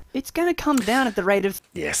 It's going to come down at the rate of...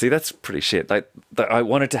 Yeah, see, that's pretty shit. Like, I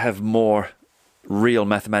wanted to have more real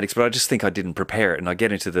mathematics, but I just think I didn't prepare it, and I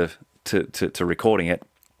get into the to recording it,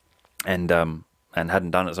 and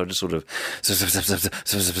hadn't done it, so I just sort of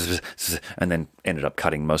and then ended up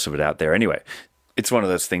cutting most of it out there. Anyway, it's one of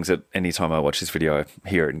those things that anytime I watch this video, I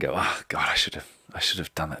hear it and go, "Oh God, I should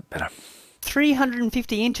have done that better."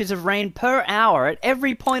 350 inches of rain per hour at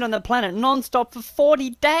every point on the planet, non-stop for 40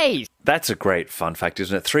 days. That's a great fun fact,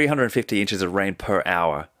 isn't it? 350 inches of rain per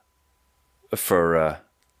hour for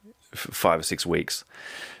 5 or 6 weeks.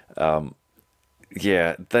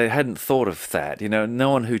 Yeah, they hadn't thought of that. You know, no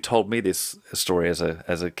one who told me this story as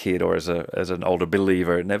a kid or as an older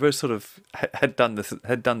believer never sort of had done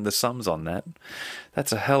the sums on that.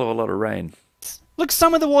 That's a hell of a lot of rain. Look,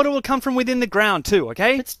 some of the water will come from within the ground too,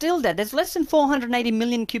 okay? But still, Dad, there's less than 480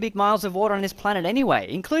 million cubic miles of water on this planet anyway,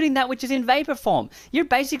 including that which is in vapor form. You're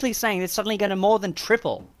basically saying it's suddenly going to more than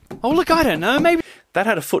triple. Oh, look, I don't know, maybe... That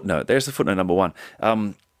had a footnote. There's the footnote number 1. I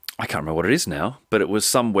can't remember what it is now, but it was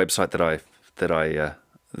some website that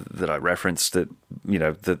I referenced, that, you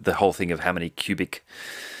know, the whole thing of how many cubic...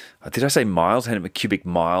 Did I say miles? How many cubic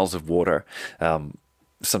miles of water...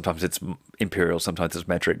 sometimes it's imperial, sometimes it's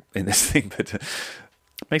metric in this thing, but it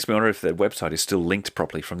makes me wonder if the website is still linked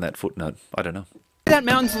properly from that footnote. I don't know. That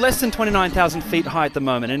mountain's less than 29,000 feet high at the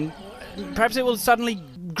moment, and perhaps it will suddenly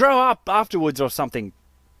grow up afterwards or something.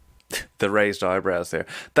 The raised eyebrows there.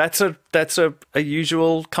 That's a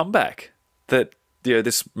usual comeback. That, you know,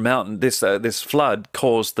 this mountain, this flood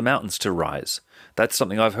caused the mountains to rise. That's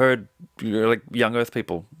something I've heard, you know, like young Earth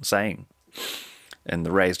people saying. And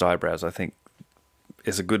the raised eyebrows, I think,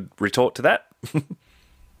 is a good retort to that.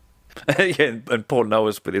 Yeah, and poor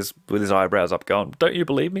Noah's with his eyebrows up going, "Don't you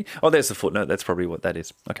believe me?" Oh, there's the footnote. That's probably what that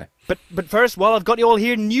is. Okay. But first, while I've got you all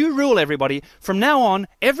here, new rule, everybody. From now on,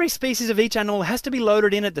 every species of each animal has to be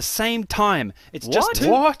loaded in at the same time. It's just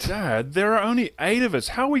What? Dad, there are only 8 of us.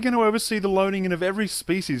 How are we going to oversee the loading in of every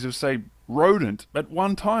species of, say, rodent at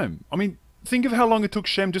one time? I mean, think of how long it took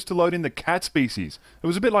Shem just to load in the cat species. It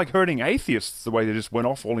was a bit like herding atheists, the way they just went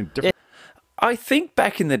off all in different... I think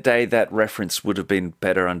back in the day that reference would have been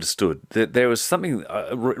better understood. That there was something,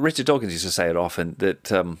 Richard Dawkins used to say it often,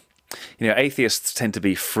 that you know, atheists tend to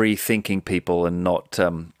be free-thinking people and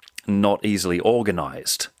not easily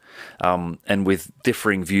organized, and with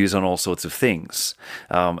differing views on all sorts of things.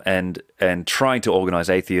 And trying to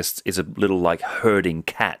organize atheists is a little like herding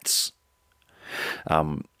cats.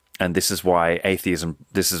 And this is why atheism,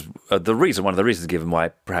 this is one of the reasons given why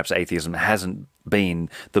perhaps atheism hasn't been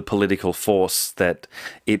the political force that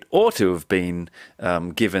it ought to have been,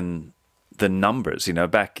 given the numbers. You know,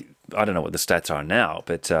 back, I don't know what the stats are now,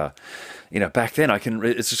 but, you know, back then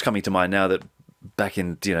it's just coming to mind now that back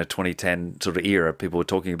in, you know, 2010 sort of era, people were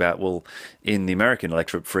talking about, well, in the American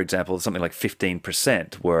electorate, for example, something like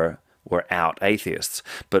 15% were out atheists,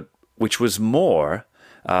 but which was more...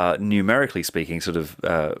 numerically speaking, sort of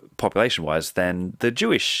population-wise, than the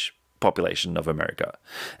Jewish population of America.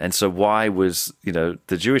 And so why was, you know,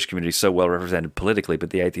 the Jewish community so well represented politically, but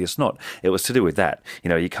the atheists not? It was to do with that. You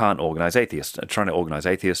know, you can't organize atheists. Trying to organize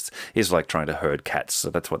atheists is like trying to herd cats. So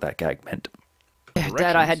that's what that gag meant.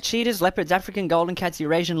 Dad, I had cheetahs, leopards, African golden cats,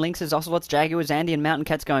 Eurasian lynxes, ocelots, jaguars, Andean mountain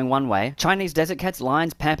cats going one way, Chinese desert cats,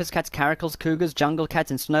 lions, pampas cats, caracals, cougars, jungle cats,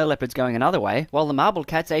 and snow leopards going another way, while the marbled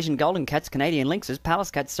cats, Asian golden cats, Canadian lynxes,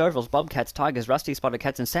 palace cats, sovrels, bobcats, tigers, rusty spotted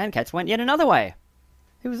cats, and sand cats went yet another way.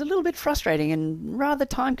 It was a little bit frustrating and rather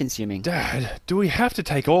time-consuming. Dad, do we have to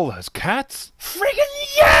take all those cats?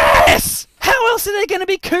 Friggin' yes! How else are there going to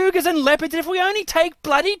be cougars and leopards if we only take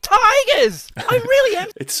bloody tigers? I really am.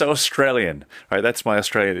 It's so Australian, right? That's my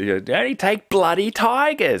Australian. You only take bloody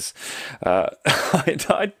tigers.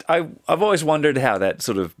 I've always wondered how that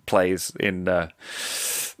sort of plays in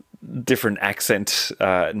different accent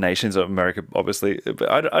nations of America, obviously.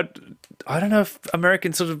 But I don't know if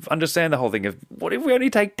Americans sort of understand the whole thing of what if we only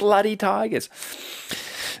take bloody tigers.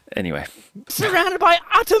 Anyway. Surrounded by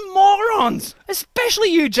utter morons! Especially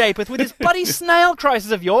you, Japeth, with this bloody snail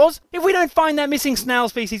crisis of yours. If we don't find that missing snail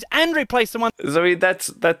species and replace the one... So I mean,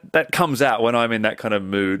 that comes out when I'm in that kind of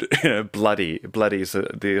mood. You know, bloody is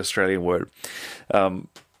the Australian word.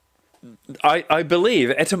 I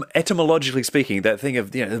believe, etymologically speaking, that thing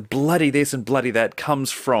of, you know, bloody this and bloody that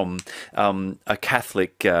comes from a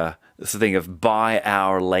Catholic thing of by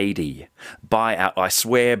Our Lady. I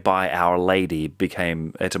swear by Our Lady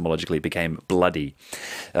etymologically became bloody.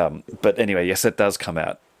 But anyway, yes, it does come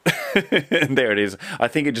out. And there it is. I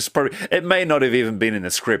think it may not have even been in the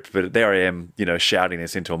script, but there I am, you know, shouting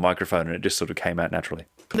this into a microphone, and it just sort of came out naturally.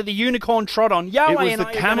 That the unicorn trod on. Yahweh, It was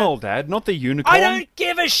the camel, Dad, not the unicorn. I don't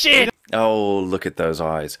give a shit! Oh, look at those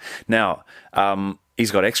eyes. Now, he's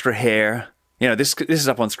got extra hair. You know, this is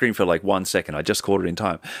up on screen for like 1 second. I just caught it in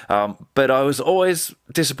time. But I was always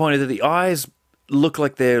disappointed that the eyes look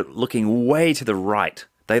like they're looking way to the right.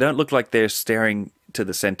 They don't look like they're staring to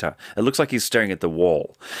the center. It looks like he's staring at the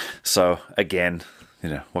wall. So, again, you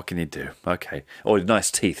know, what can you do? Okay. Or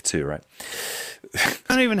nice teeth too, right? We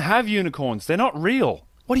don't even have unicorns. They're not real.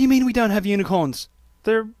 What do you mean we don't have unicorns?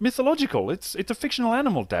 They're mythological. It's a fictional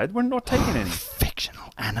animal, Dad. We're not taking any.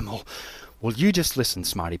 Fictional animal. Well, you just listen,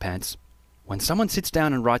 smarty pants. When someone sits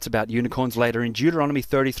down and writes about unicorns later in Deuteronomy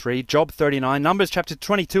 33, Job 39, Numbers chapter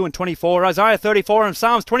 22 and 24, Isaiah 34, and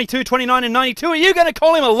Psalms 22, 29, and 92, are you going to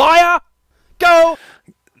call him a liar? Go!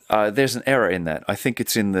 There's an error in that. I think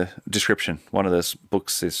it's in the description. One of those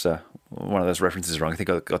books is, one of those references is wrong. I think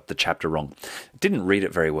I got the chapter wrong. Didn't read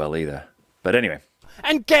it very well either. But anyway.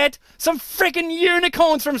 And get some frickin'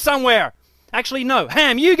 unicorns from somewhere! Actually, no.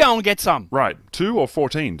 Ham, you go and get some. Right. 2 or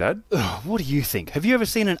 14, Dad? Ugh, what do you think? Have you ever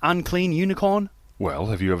seen an unclean unicorn? Well,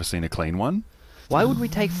 have you ever seen a clean one? Why would we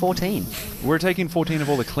take 14? We're taking 14 of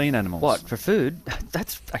all the clean animals. What, for food?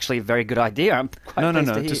 That's actually a very good idea. I'm quite No,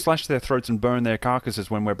 pleased to hear. to slash their throats and burn their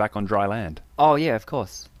carcasses when we're back on dry land. Oh, yeah, of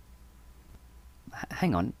course.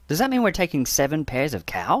 Hang on. Does that mean we're taking 7 pairs of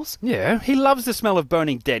cows? Yeah, he loves the smell of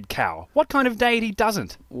burning dead cow. What kind of deity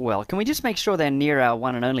doesn't? Well, can we just make sure they're near our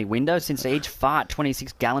one and only window, since they each fart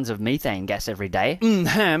 26 gallons of methane gas every day?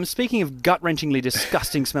 Ham, speaking of gut-wrenchingly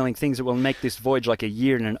disgusting smelling things that will make this voyage like a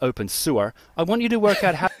year in an open sewer, I want you to work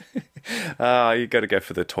out how... You got to go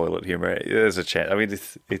for the toilet humor. There's a chance. I mean,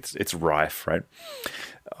 it's rife, right?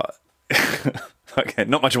 Okay,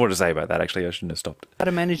 not much more to say about that, actually. I shouldn't have stopped. How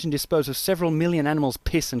to manage and dispose of several million animals'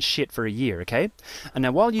 piss and shit for a year, okay? And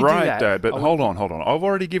now while you do that... Right, Dad, but hold on. I've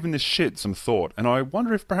already given this shit some thought, and I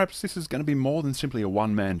wonder if perhaps this is going to be more than simply a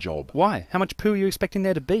one-man job. Why? How much poo are you expecting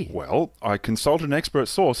there to be? Well, I consulted an expert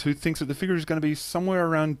source who thinks that the figure is going to be somewhere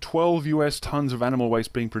around 12 US tons of animal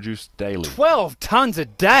waste being produced daily. 12 tons a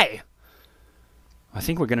day? I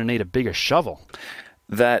think we're going to need a bigger shovel.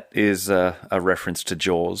 That is a reference to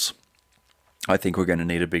Jaws. I think we're going to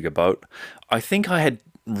need a bigger boat. I think I had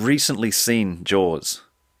recently seen Jaws,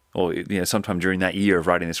 or sometime during that year of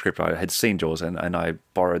writing the script, I had seen Jaws, and I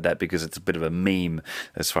borrowed that because it's a bit of a meme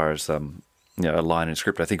as far as a line in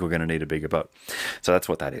script. I think we're going to need a bigger boat. So that's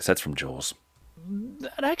what that is. That's from Jaws.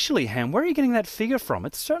 Actually, Ham, where are you getting that figure from?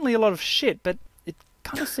 It's certainly a lot of shit, but it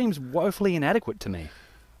kind of seems woefully inadequate to me.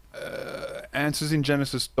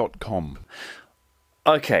 AnswersInGenesis.com.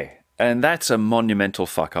 Okay. And that's a monumental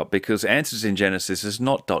fuck-up, because Answers in Genesis is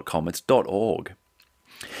not .com, it's .org.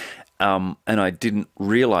 And I didn't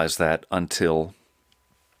realize that until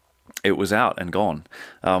it was out and gone.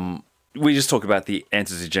 We just talk about the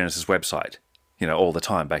Answers in Genesis website, all the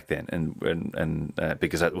time back then. And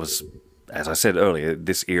because that was, as I said earlier,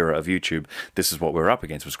 this era of YouTube, this is what we were up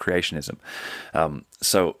against, was creationism.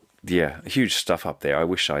 So, yeah, huge stuff up there. I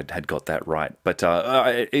wish I had got that right. But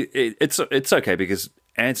it's okay, because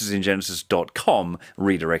AnswersInGenesis.com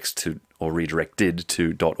redirects to, or redirected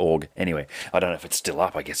to .org. Anyway, I don't know if it's still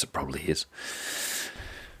up. I guess it probably is.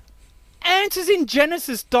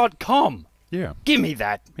 AnswersInGenesis.com? Yeah. Give me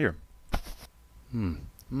that. Here.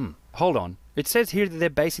 Hold on. It says here that they're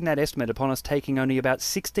basing that estimate upon us taking only about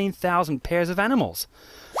 16,000 pairs of animals.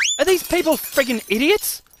 Are these people friggin'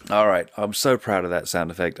 idiots? All right, I'm so proud of that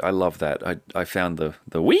sound effect. I love that. I found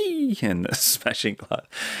the wee and the smashing glass.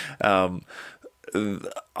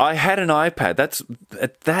 I had an iPad. That's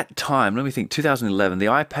at that time. Let me think. 2011. The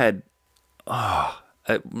iPad.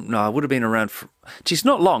 No, it would have been around. Geez,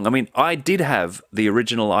 not long. I mean, I did have the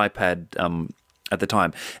original iPad at the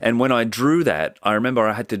time, and when I drew that, I remember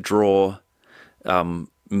I had to draw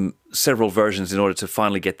several versions in order to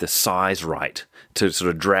finally get the size right to sort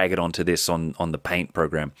of drag it onto this on the Paint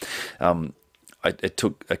program. It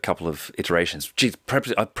took a couple of iterations. Geez,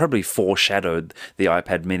 perhaps I probably foreshadowed the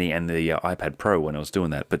iPad Mini and the iPad Pro when I was doing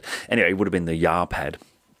that. But anyway, it would have been the Yarpad.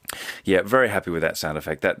 Yeah, very happy with that sound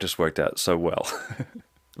effect. That just worked out so well.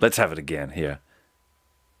 Let's have it again here.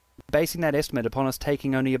 Basing that estimate upon us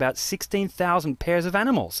taking only about 16,000 pairs of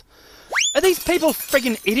animals. Are these people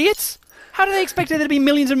friggin' idiots? How do they expect there to be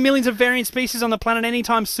millions and millions of variant species on the planet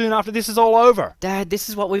anytime soon after this is all over? Dad, this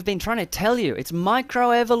is what we've been trying to tell you. It's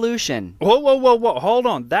microevolution. Whoa. Hold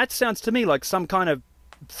on. That sounds to me like some kind of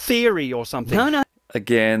theory or something. No.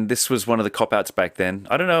 Again, this was one of the cop-outs back then.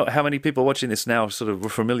 I don't know how many people watching this now sort of were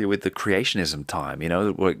familiar with the creationism time, you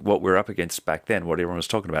know, what we're up against back then, what everyone was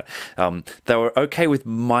talking about. They were okay with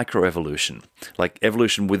microevolution, like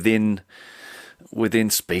evolution within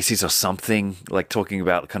species or something, like talking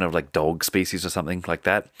about kind of like dog species or something like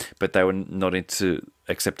that, but they were not into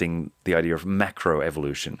accepting the idea of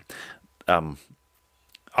macroevolution.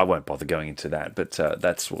 I won't bother going into that, but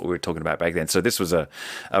that's what we were talking about back then. So this was a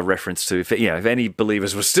reference to, if any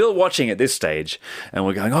believers were still watching at this stage and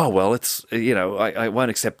we're going, oh, well, it's, I won't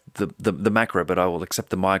accept the macro, but I will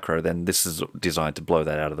accept the micro, then this is designed to blow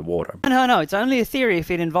that out of the water. No, it's only a theory if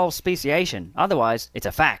it involves speciation. Otherwise, it's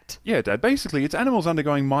a fact. Yeah, Dad, basically it's animals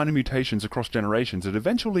undergoing minor mutations across generations that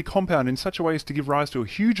eventually compound in such a way as to give rise to a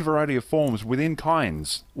huge variety of forms within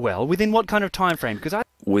kinds. Well, within what kind of time frame? Because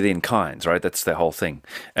Within kinds, right? That's the whole thing.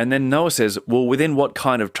 And then Noah says, well, within what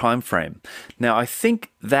kind of time frame? Now, I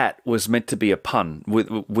think that was meant to be a pun,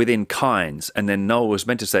 within kinds. And then Noah was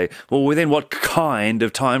meant to say, well, within what kind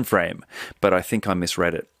of time frame? But I think I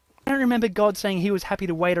misread it. I don't remember God saying he was happy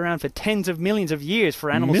to wait around for tens of millions of years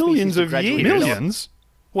for animal Millions species to of gradually years? develop. Millions?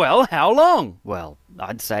 Well, how long? Well,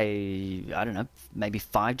 I'd say, I don't know, maybe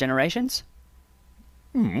 5 generations?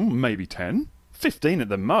 Maybe 10. 15 at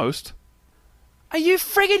the most. Are you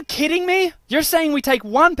friggin' kidding me? You're saying we take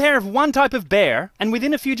one pair of one type of bear, and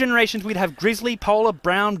within a few generations we'd have grizzly, polar,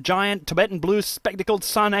 brown, giant, Tibetan blue, spectacled,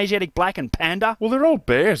 sun, Asiatic black, and panda? Well, they're all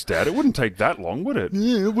bears, Dad. It wouldn't take that long, would it?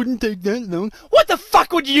 Yeah, it wouldn't take that long. What the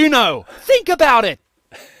fuck would you know? Think about it!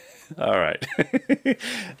 All right.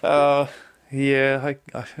 I'm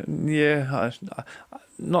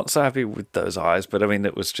not so happy with those eyes, but I mean,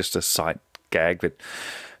 it was just a sight gag, but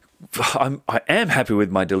I am happy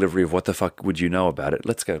with my delivery of what the fuck would you know about it.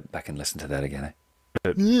 Let's go back and listen to that again.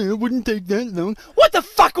 Yeah, it wouldn't take that long. What the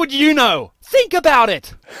fuck would you know? Think about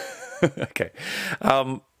it! Okay.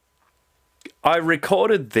 I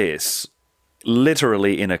recorded this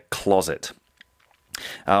literally in a closet.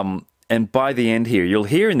 And by the end here, you'll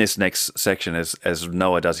hear in this next section as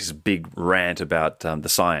Noah does his big rant about the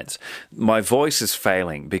science, my voice is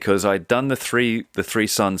failing because I'd done the three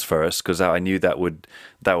sons first because I knew they were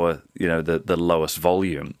the lowest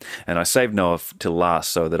volume, and I saved Noah till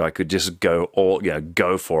last so that I could just go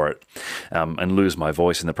for it and lose my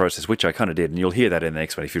voice in the process, which I kind of did, and you'll hear that in the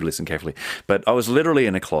next one if you listen carefully. But I was literally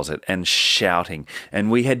in a closet and shouting,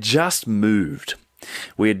 and we had just moved.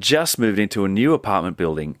 We had just moved into a new apartment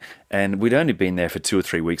building, and we'd only been there for 2 or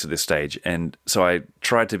 3 weeks at this stage. And so I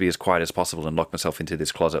tried to be as quiet as possible and lock myself into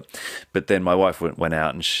this closet. But then my wife went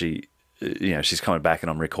out, and she's coming back,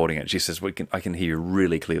 and I'm recording it. She says, I can hear you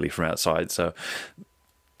really clearly from outside. So,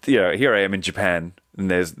 here I am in Japan,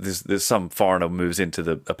 and there's some foreigner moves into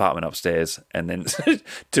the apartment upstairs, and then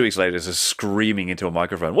 2 weeks later, is screaming into a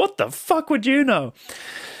microphone. What the fuck would you know?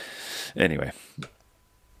 Anyway.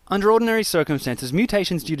 Under ordinary circumstances,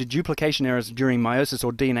 mutations due to duplication errors during meiosis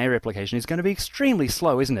or DNA replication is going to be extremely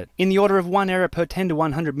slow, isn't it? In the order of 1 error per 10 to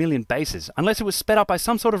 100 million bases, unless it was sped up by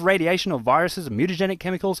some sort of radiation or viruses or mutagenic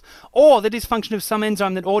chemicals, or the dysfunction of some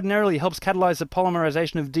enzyme that ordinarily helps catalyze the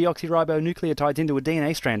polymerization of deoxyribonucleotides into a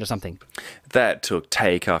DNA strand or something. That took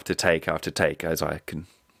take after take after take, as I can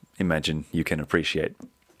imagine you can appreciate.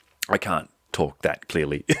 I can't talk that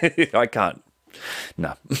clearly. I can't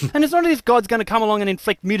No. And it's not as if God's going to come along and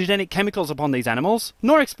inflict mutagenic chemicals upon these animals,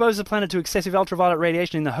 nor expose the planet to excessive ultraviolet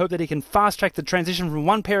radiation in the hope that he can fast-track the transition from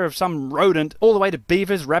one pair of some rodent all the way to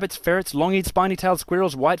beavers, rabbits, ferrets, long-eared spiny-tailed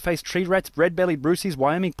squirrels, white-faced tree rats, red-bellied bruceys,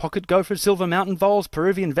 Wyoming pocket gophers, silver mountain voles,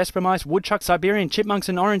 Peruvian vesper mice, woodchucks, Siberian chipmunks,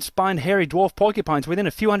 and orange-spined hairy dwarf porcupines within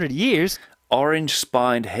a few hundred years.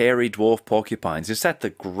 Orange-spined hairy dwarf porcupines. Is that the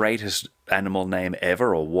greatest animal name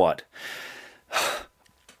ever, or what?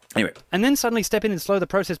 Anyway. And then suddenly step in and slow the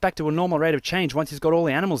process back to a normal rate of change once he's got all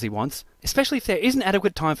the animals he wants, especially if there isn't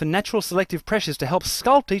adequate time for natural selective pressures to help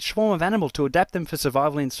sculpt each form of animal to adapt them for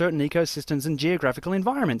survival in certain ecosystems and geographical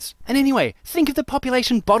environments. And anyway, think of the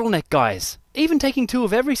population bottleneck, guys. Even taking 2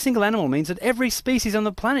 of every single animal means that every species on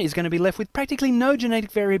the planet is going to be left with practically no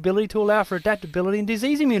genetic variability to allow for adaptability and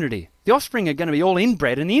disease immunity. The offspring are going to be all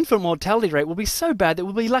inbred, and the infant mortality rate will be so bad that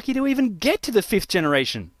we'll be lucky to even get to the 5th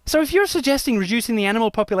generation. So if you're suggesting reducing the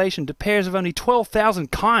animal population to pairs of only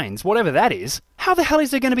 12,000 kinds, whatever that is, how the hell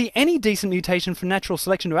is there going to be any decent mutation from natural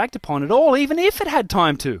selection to act upon at all, even if it had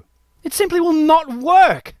time to? It simply will not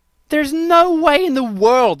work! There's no way in the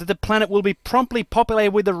world that the planet will be promptly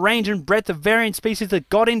populated with the range and breadth of variant species that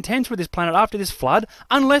God intends for this planet after this flood,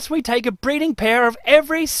 unless we take a breeding pair of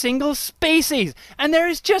every single species. And there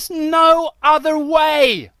is just no other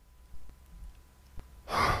way.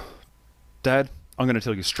 Dad, I'm going to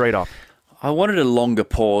tell you straight up. I wanted a longer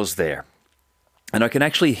pause there. And I can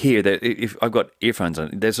actually hear that if I've got earphones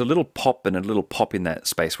on, there's a little pop and a little pop in that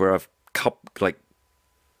space where I've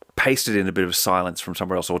pasted in a bit of silence from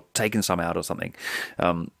somewhere else or taken some out or something.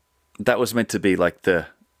 That was meant to be like the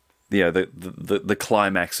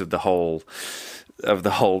climax of the whole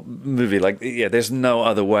movie. Like, yeah, there's no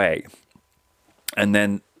other way. And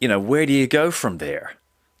then, where do you go from there?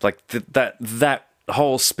 Like that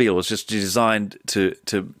whole spiel was just designed to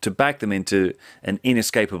back them into an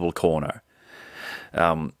inescapable corner.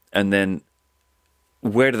 And then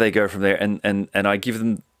where do they go from there? And I give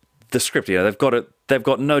them the script. They've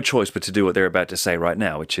got no choice but to do what they're about to say right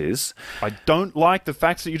now, which is, I don't like the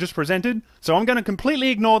facts that you just presented, so I'm going to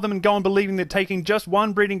completely ignore them and go on believing that taking just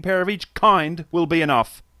one breeding pair of each kind will be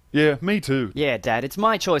enough. Yeah, me too. Yeah, Dad, it's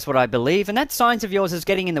my choice what I believe, and that science of yours is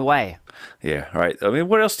getting in the way. Yeah, right. I mean,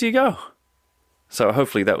 where else do you go? So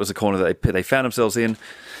hopefully that was a corner that they found themselves in.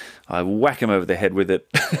 I whack them over the head with it.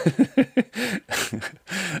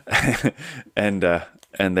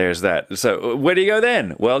 And there's that. So where do you go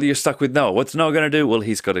then? Well, you're stuck with Noah. What's Noah going to do? Well,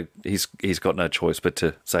 he's got no choice but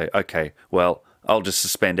to say, okay, well, I'll just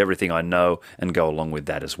suspend everything I know and go along with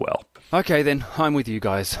that as well. Okay, then, I'm with you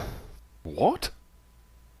guys. What?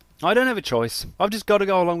 I don't have a choice. I've just got to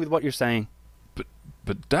go along with what you're saying.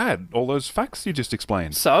 But Dad, all those facts you just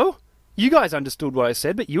explained. So? You guys understood what I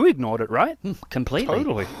said, but you ignored it, right? Completely.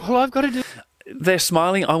 Totally. All I've got to do... They're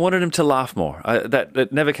smiling. I wanted them to laugh more.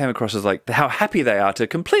 That never came across as like how happy they are to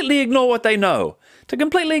completely ignore what they know. To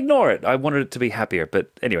completely ignore it. I wanted it to be happier.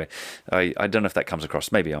 But anyway, I don't know if that comes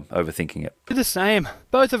across. Maybe I'm overthinking it. The same.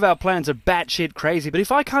 Both of our plans are batshit crazy, but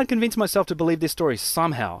if I can't convince myself to believe this story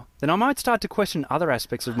somehow, then I might start to question other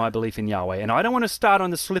aspects of my belief in Yahweh, and I don't want to start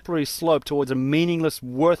on the slippery slope towards a meaningless,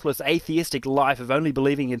 worthless, atheistic life of only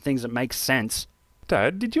believing in things that make sense.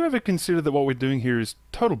 Dad, did you ever consider that what we're doing here is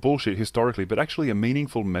total bullshit historically, but actually a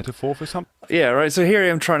meaningful metaphor for something? Yeah, right. So here I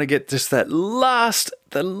am trying to get just the last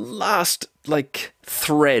like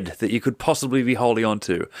thread that you could possibly be holding on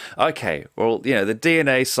to. Okay, well, the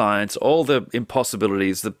DNA science, all the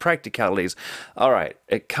impossibilities, the practicalities. All right,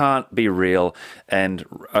 it can't be real. And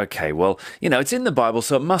okay, well, it's in the Bible,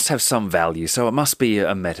 so it must have some value. So it must be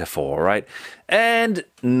a metaphor, right? And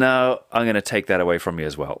no, I'm going to take that away from you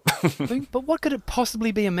as well. But what could it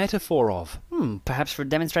possibly be a metaphor of? Perhaps for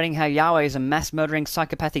demonstrating how Yahweh is a mass-murdering,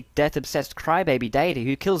 psychopathic, death-obsessed crybaby deity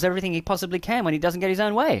who kills everything he possibly can when he doesn't get his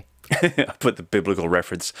own way. I put the biblical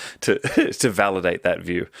reference to validate that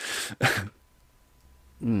view.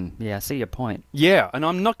 Yeah, I see your point. Yeah, and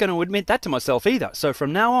I'm not going to admit that to myself either. So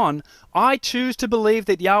from now on, I choose to believe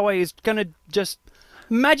that Yahweh is going to just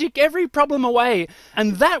magic every problem away,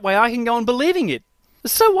 and that way I can go on believing it.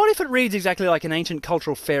 So what if it reads exactly like an ancient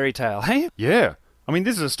cultural fairy tale, hey? Yeah. I mean,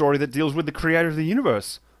 this is a story that deals with the creator of the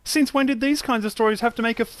universe. Since when did these kinds of stories have to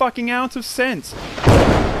make a fucking ounce of sense?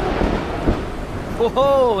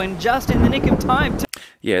 Whoa, and just in the nick of time.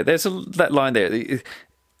 Yeah, there's that line there.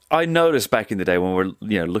 I noticed back in the day when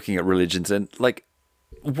we're looking at religions and like,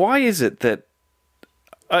 why is it that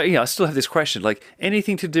I still have this question, like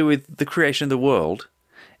anything to do with the creation of the world,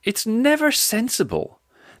 it's never sensible.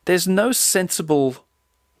 There's no sensible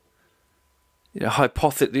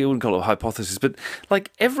hypothesis. You wouldn't call it a hypothesis, but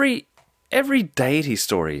like every deity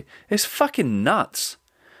story is fucking nuts.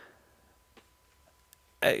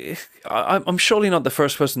 I'm surely not the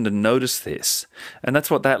first person to notice this, and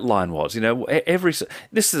that's what that line was. You know, this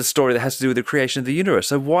is a story that has to do with the creation of the universe.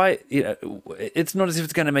 So why? You know, it's not as if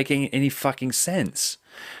it's going to make any fucking sense.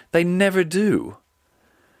 They never do.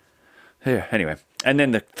 Yeah. Anyway, and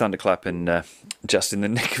then the thunderclap, and just in the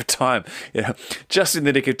nick of time. You know, just in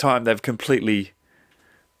the nick of time, they've completely.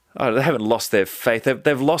 Oh, they haven't lost their faith.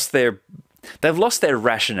 They've lost their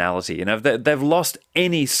rationality. You know, they've lost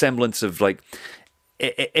any semblance of like.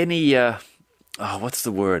 Any what's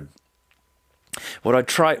the word? What I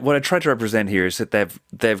try to represent here is that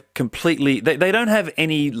they've completely they don't have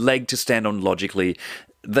any leg to stand on logically.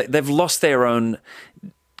 They've lost their own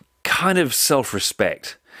kind of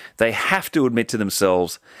self-respect. They have to admit to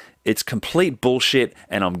themselves it's complete bullshit,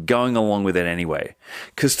 and I'm going along with it anyway.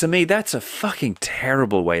 Because to me, that's a fucking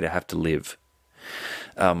terrible way to have to live.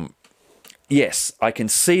 Yes, I can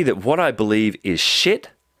see that what I believe is shit,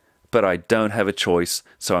 but I don't have a choice,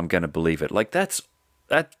 so I'm going to believe it. Like, that's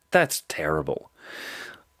terrible.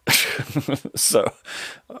 So,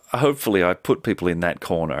 hopefully I put people in that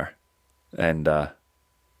corner. And,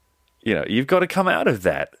 you know, you've got to come out of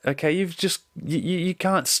that. Okay, you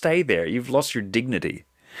can't stay there. You've lost your dignity.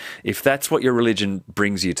 If that's what your religion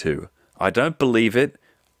brings you to. I don't believe it,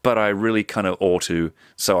 but I really kind of ought to,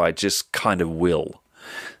 so I just kind of will.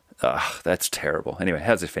 That's terrible. Anyway,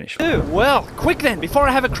 how's it finish? Well, quick then, before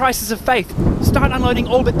I have a crisis of faith. Start unloading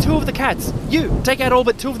all but 2 of the cats. You take out all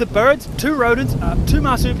but 2 of the birds, 2 rodents, 2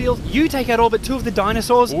 marsupials. You take out all but 2 of the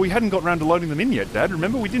dinosaurs. Well, we hadn't got round to loading them in yet, Dad.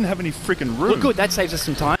 Remember, we didn't have any freaking room. Well, good, that saves us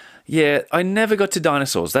some time. Yeah, I never got to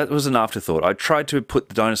dinosaurs. That was an afterthought. I tried to put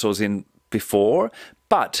the dinosaurs in before,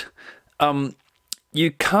 but you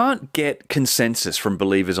can't get consensus from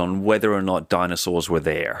believers on whether or not dinosaurs were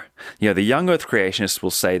there. You know, the young Earth creationists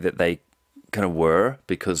will say that they kind of were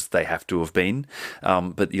because they have to have been,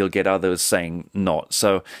 but you'll get others saying not.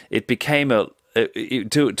 So it became to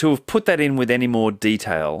have put that in with any more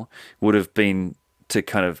detail would have been to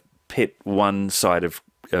kind of pit one side of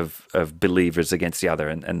believers against the other,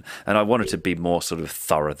 and I wanted to be more sort of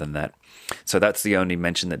thorough than that. So that's the only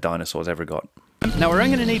mention that dinosaurs ever got. Now we're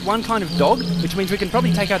only going to need one kind of dog, which means we can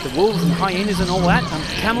probably take out the wolves and hyenas and all that.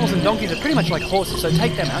 Camels and donkeys are pretty much like horses, so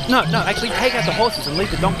take them out. No, actually take out the horses and leave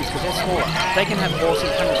the donkeys because they're smaller. They can have horses,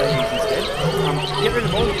 camel babies instead. Get rid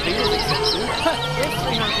of all the beetles except 2. There's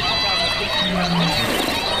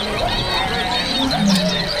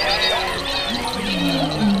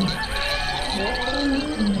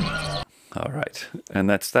 350,000 All right, and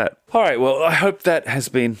that's that. All right, well, I hope that has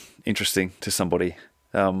been interesting to somebody.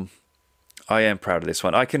 I am proud of this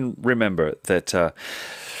one. I can remember that,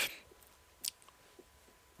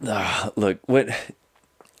 look,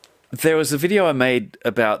 there was a video I made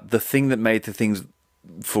about the thing that made the things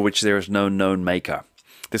for which there is no known maker.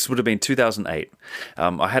 This would have been 2008.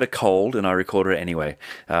 I had a cold and I recorded it anyway.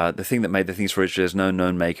 The thing that made the things for which there's no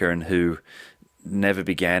known maker and who never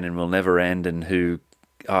began and will never end and who...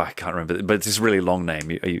 Oh, I can't remember, but it's this really long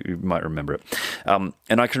name. You might remember it. And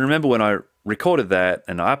I can remember when I recorded that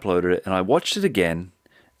and I uploaded it and I watched it again,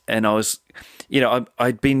 and I was, you know,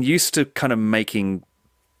 I'd been used to kind of making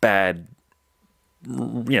bad,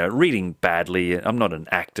 you know, reading badly. I'm not an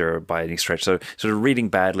actor by any stretch, so sort of reading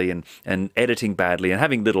badly and editing badly and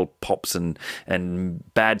having little pops and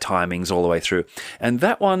bad timings all the way through. And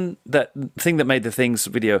that thing that made the things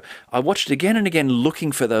video, I watched it again and again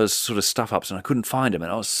looking for those sort of stuff-ups and I couldn't find them,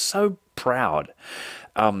 and I was so proud.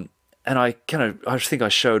 And I think I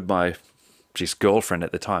showed my girlfriend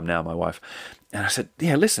at the time, now my wife, and I said,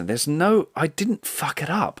 yeah, listen, I didn't fuck it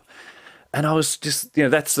up. And I was just, you know,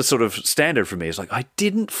 that's the sort of standard for me. It's like, I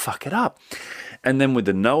didn't fuck it up. And then with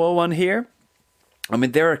the Noah one here, I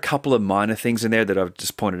mean, there are a couple of minor things in there that I've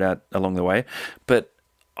just pointed out along the way. But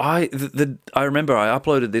I remember I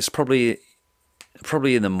uploaded this probably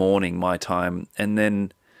in the morning, my time, and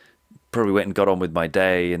then probably went and got on with my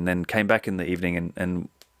day, and then came back in the evening and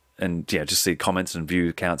yeah, just see comments and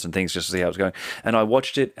view counts and things just to see how it was going. And I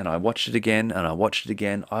watched it, and I watched it again, and I watched it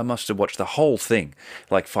again. I must have watched the whole thing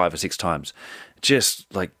like 5 or 6 times,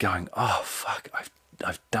 just like going, oh fuck,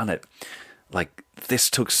 I've done it. Like,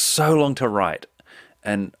 this took so long to write,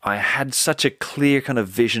 and I had such a clear kind of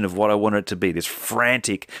vision of what I wanted it to be, this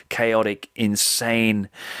frantic, chaotic, insane,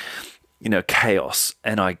 you know, chaos,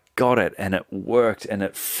 and I got it, and it worked, and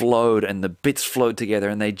it flowed, and the bits flowed together,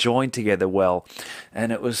 and they joined together well,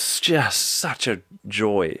 and it was just such a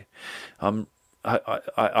joy.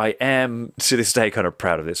 I am to this day kind of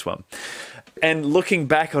proud of this one, and looking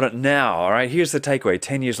back on it now, all right, here's the takeaway.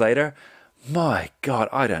 10 years later, my God,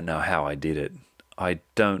 I don't know how I did it. I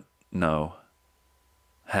don't know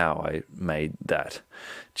how I made that.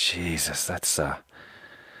 Jesus, that's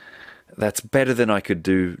that's better than I could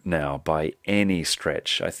do now by any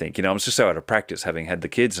stretch, I think. I'm just so out of practice having had the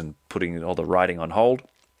kids and putting all the writing on hold.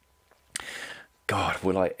 God,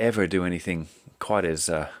 will I ever do anything quite as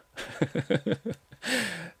I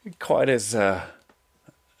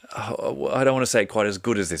don't want to say quite as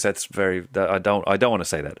good as this. That's very. I don't want to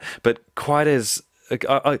say that. But quite as.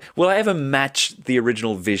 Will I ever match the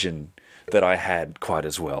original vision that I had quite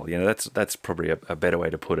as well? That's probably a better way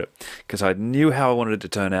to put it. Because I knew how I wanted it to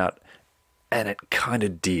turn out, and it kind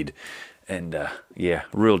of did. And yeah,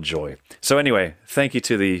 real joy. So anyway, thank you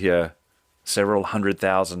to the several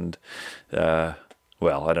 100,000.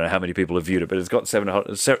 Well, I don't know how many people have viewed it, but it's got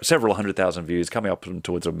several 100,000 views, coming up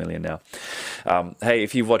towards 1 million now. Hey,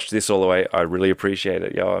 if you've watched this all the way, I really appreciate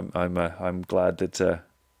it. I'm glad that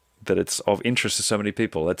it's of interest to so many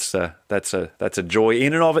people. That's a joy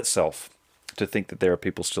in and of itself to think that there are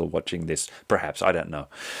people still watching this. Perhaps, I don't know.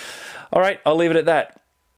 All right, I'll leave it at that.